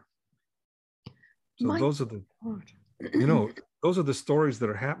are. So My those are the, God. those are the stories that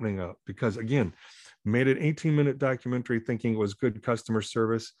are happening up, because again, made an 18-minute documentary thinking it was good customer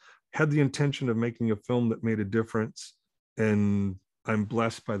service, had the intention of making a film that made a difference. And I'm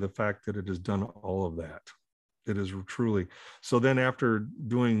blessed by the fact that it has done all of that. It is truly. So then after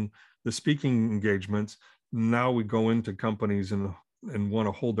doing the speaking engagements, now we go into companies and want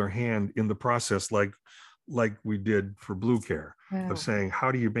to hold their hand in the process, like we did for Blue Care, Wow. of saying,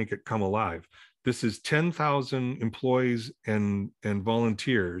 how do you make it come alive? This is 10,000 employees and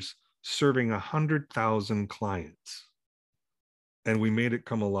volunteers serving 100,000 clients. And we made it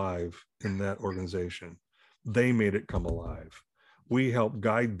come alive in that organization. They made it come alive. We helped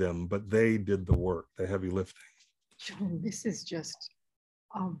guide them, but they did the work, the heavy lifting. John, this is just,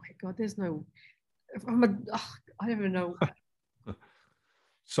 oh my God, there's no, I don't even know.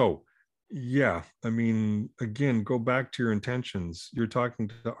 So, yeah, I mean, again, go back to your intentions. You're talking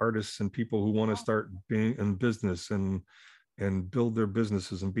to artists and people who want to start being in business and build their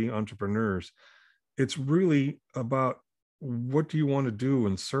businesses and be entrepreneurs. It's really about, what do you want to do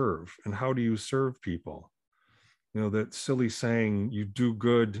and serve, and how do you serve people? That silly saying, you do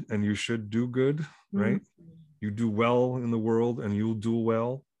good and you should do good, right? You do well in the world and you'll do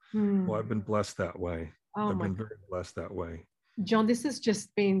well. Well, I've been blessed that way. I've been very blessed that way. John, this has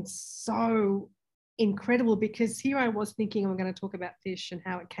just been so incredible, because here I was thinking I'm going to talk about fish and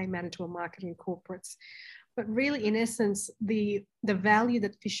how it came out into a market in corporates. But really, in essence, the value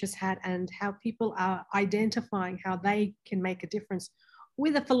that fish has had, and how people are identifying how they can make a difference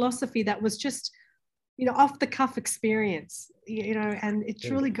with a philosophy that was just, off the cuff experience, and it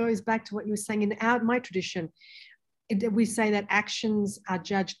truly goes back to what you were saying in my tradition. We say that actions are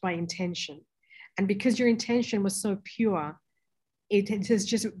judged by intention. And because your intention was so pure, it has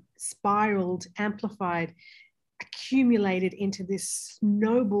just spiraled, amplified, accumulated into this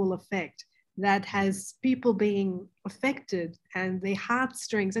snowball effect that has people being affected and their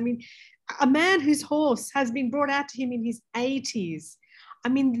heartstrings. I mean, a man whose horse has been brought out to him in his 80s. I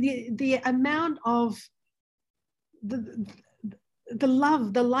mean, the amount of the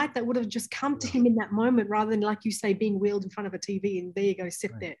love, the light that would have just come to him in that moment, rather than, like you say, being wheeled in front of a TV and there you go,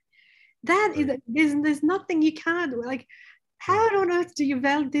 sit there. That is, there's nothing you can't, like, how on earth do you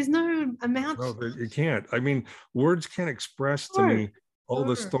value? There's no amount. No, you can't. I mean, words can't express to me all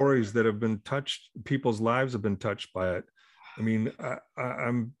the stories that have been touched. People's lives have been touched by it. I mean,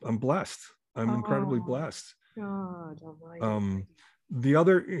 I'm blessed. I'm incredibly blessed. God Almighty.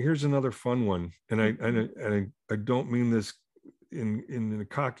 Here's another fun one, and I don't mean this in a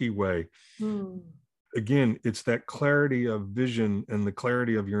cocky way. Again, it's that clarity of vision and the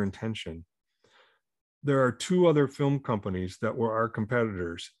clarity of your intention. There are two other film companies that were our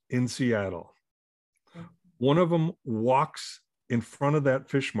competitors in Seattle. One of them walks in front of that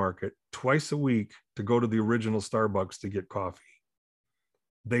fish market twice a week to go to the original Starbucks to get coffee.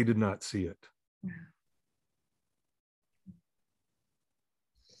 They did not see it.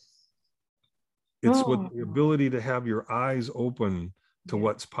 It's with the ability to have your eyes open to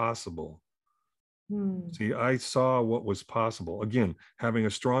what's possible. See, I saw what was possible. Again, having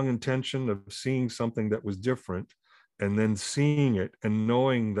a strong intention of seeing something that was different, and then seeing it and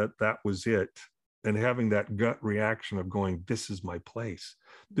knowing that that was it, and having that gut reaction of going, this is my place.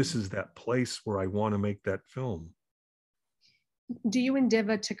 This is that place where I want to make that film. Do you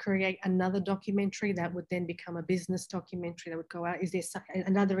endeavor to create another documentary that would then become a business documentary that would go out? Is there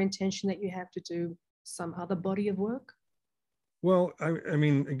another intention that you have to do some other body of work? Well, I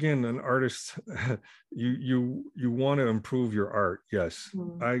mean, again, an artist, you want to improve your art. Yes.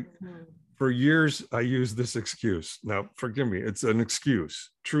 For years, I used this excuse. Now, forgive me, it's an excuse,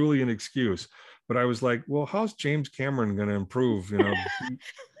 truly an excuse. But I was like, well, how's James Cameron going to improve,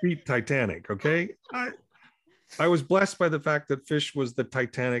 beat Titanic? Okay. I was blessed by the fact that Fish was the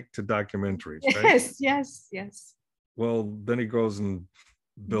Titanic to documentaries, right? Yes, yes, yes. Well, then he goes and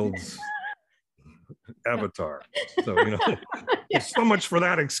builds Avatar. So, you know, there's so much for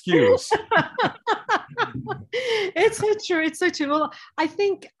that excuse. It's so true. It's so true. Well, I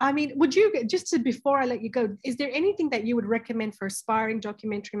think, I mean, would you, just to, before I let you go, is there anything that you would recommend for aspiring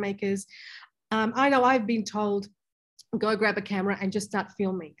documentary makers? I know I've been told, go grab a camera and just start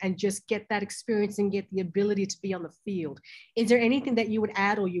filming and just get that experience and get the ability to be on the field. Is there anything that you would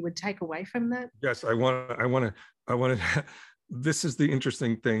add or you would take away from that? Yes, I want to, this is the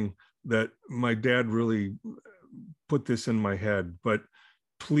interesting thing that my dad really put this in my head, but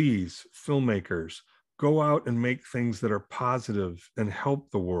please, filmmakers, go out and make things that are positive and help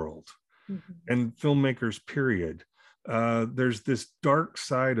the world. Mm-hmm. And filmmakers, period. There's this dark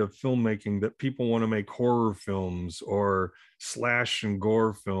side of filmmaking that people want to make horror films or slash and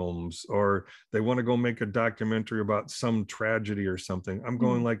gore films, or they want to go make a documentary about some tragedy or something. I'm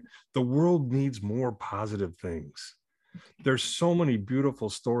going like, the world needs more positive things. There's so many beautiful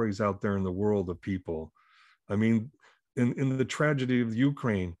stories out there in the world of people. I mean, in the tragedy of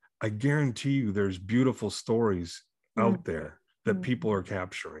Ukraine, I guarantee you there's beautiful stories out there that people are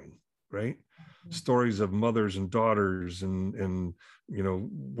capturing, right? Stories of mothers and daughters and you know,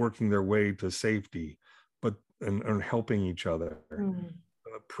 working their way to safety, but and helping each other.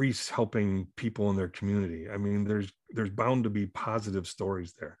 Priests helping people in their community. I mean, there's bound to be positive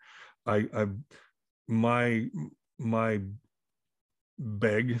stories there. My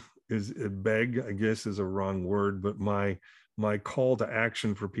beg, I guess is a wrong word, but my call to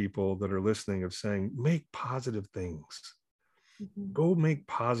action for people that are listening of saying, make positive things. Go make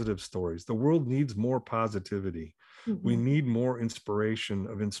positive stories. The world needs more positivity. We need more inspiration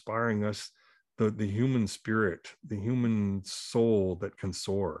of inspiring us, the human spirit, the human soul that can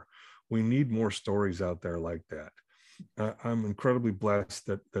soar. We need more stories out there like that. I'm incredibly blessed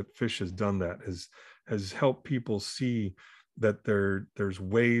that Fish has done that, has helped people see that there's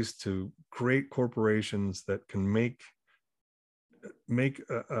ways to create corporations that can make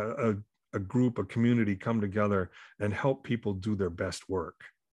a group, a community come together and help people do their best work.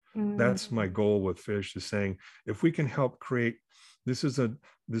 That's my goal with Fish, is saying, if we can help create, this is a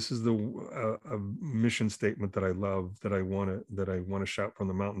mission statement that I love, that I want to shout from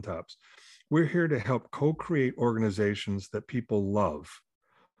the mountaintops. We're here to help co-create organizations that people love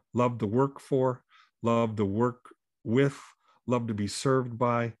to work for, love to work with, love to be served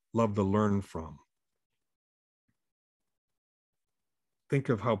by, love to learn from. Think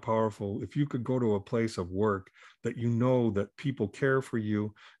of how powerful, if you could go to a place of work that you know that people care for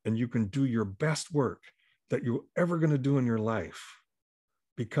you and you can do your best work that you're ever going to do in your life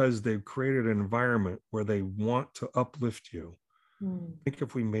because they've created an environment where they want to uplift you. Think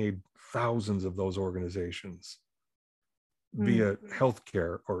if we made thousands of those organizations via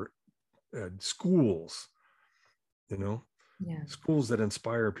healthcare or schools, you know, schools that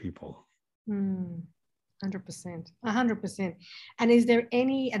inspire people. 100%, 100%. And is there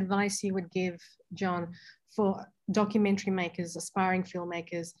any advice you would give, John, for documentary makers, aspiring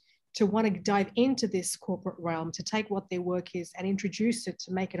filmmakers, to want to dive into this corporate realm, to take what their work is and introduce it,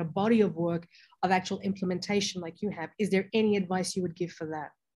 to make it a body of work of actual implementation like you have? Is there any advice you would give for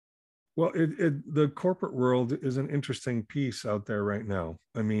that? Well, the corporate world is an interesting piece out there right now.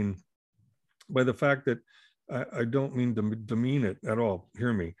 I mean, by the fact that I don't mean to demean it at all,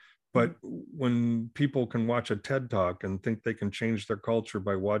 hear me. But when people can watch a TED Talk and think they can change their culture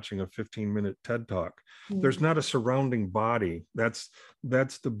by watching a 15-minute TED Talk, there's not a surrounding body. That's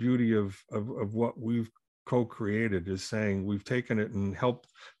the beauty of what we've co-created, is saying we've taken it and helped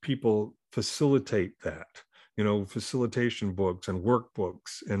people facilitate that. You know, facilitation books and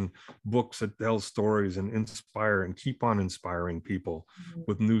workbooks and books that tell stories and inspire and keep on inspiring people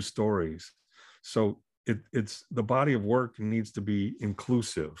with new stories. So it's the body of work needs to be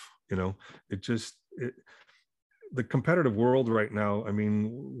inclusive. You know, the competitive world right now, I mean,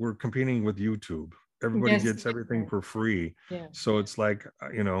 we're competing with YouTube. Everybody gets everything for free. So it's like,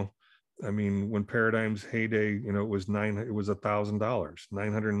 you know, I mean, when Paradigm's heyday, you know, it was $1,000,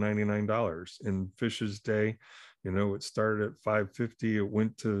 $999. In Fish's day, you know, it started at $550, it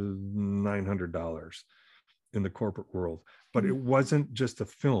went to $900 in the corporate world. But it wasn't just a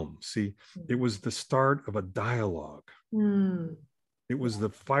film. See, it was the start of a dialogue. It was the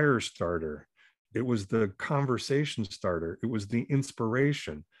fire starter. It was the conversation starter. It was the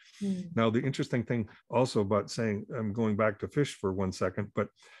inspiration. Now, the interesting thing also about saying, I'm going back to Fish for 1 second, but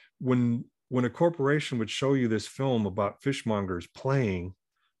when a corporation would show you this film about fishmongers playing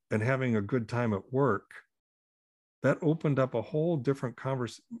and having a good time at work, that opened up a whole different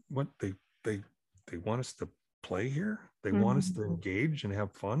conversation. What they want us to play here? They want us to engage and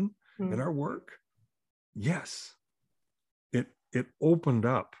have fun in our work? Yes. It opened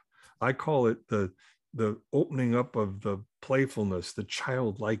up. I call it the opening up of the playfulness, the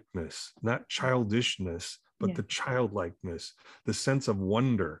childlikeness, not childishness, but the childlikeness, the sense of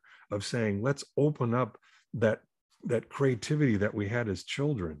wonder of saying, let's open up that creativity that we had as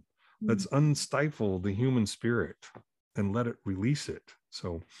children. Let's unstifle the human spirit and let it release it.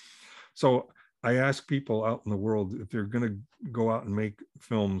 So I ask people out in the world, if they're going to go out and make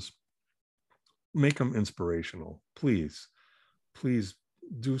films, make them inspirational. Please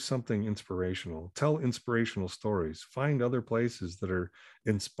do something inspirational. Tell inspirational stories. Find other places that are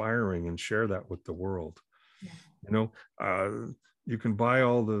inspiring and share that with the world. You can buy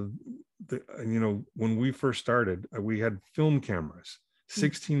all the when we first started, we had film cameras,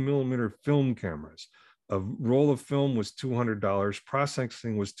 16 millimeter film cameras. A roll of film was $200.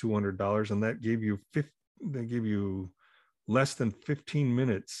 Processing was $200, and that gave you less than 15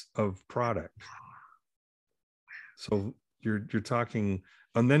 minutes of product. So you're talking,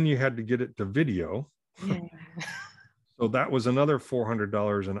 and then you had to get it to video. So that was another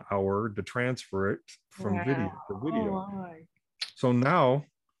 $400 an hour to transfer it from video to video. So now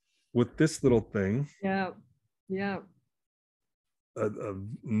with this little thing, a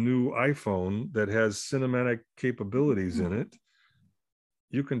new iPhone that has cinematic capabilities in it,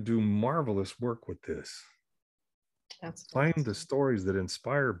 you can do marvelous work with this. Find the stories that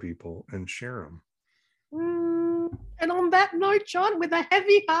inspire people and share them. And on that note, John, with a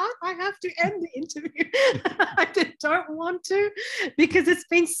heavy heart, I have to end the interview. I don't want to, because it's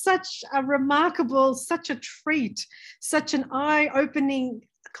been such a remarkable, such a treat, such an eye-opening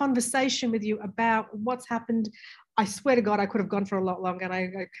conversation with you about what's happened. I swear to God, I could have gone for a lot longer, and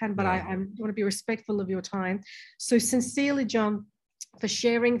I can, but I want to be respectful of your time. So sincerely, John, for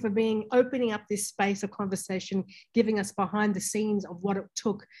sharing, for opening up this space of conversation, giving us behind the scenes of what it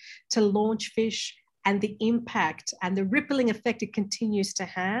took to launch Fish, and the impact and the rippling effect it continues to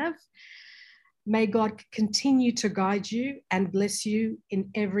have. May God continue to guide you and bless you in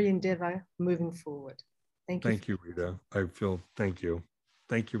every endeavor moving forward. Thank you, Rita. Thank you.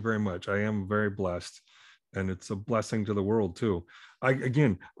 Thank you very much. I am very blessed, and it's a blessing to the world too.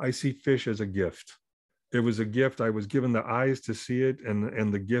 I see Fish as a gift. It was a gift. I was given the eyes to see it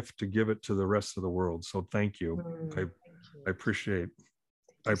and the gift to give it to the rest of the world. So thank you. I appreciate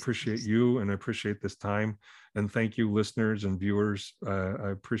you, and I appreciate this time. And thank you, listeners and viewers. I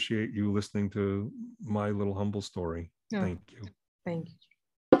appreciate you listening to my little humble story. Thank you. Thank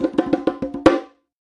you.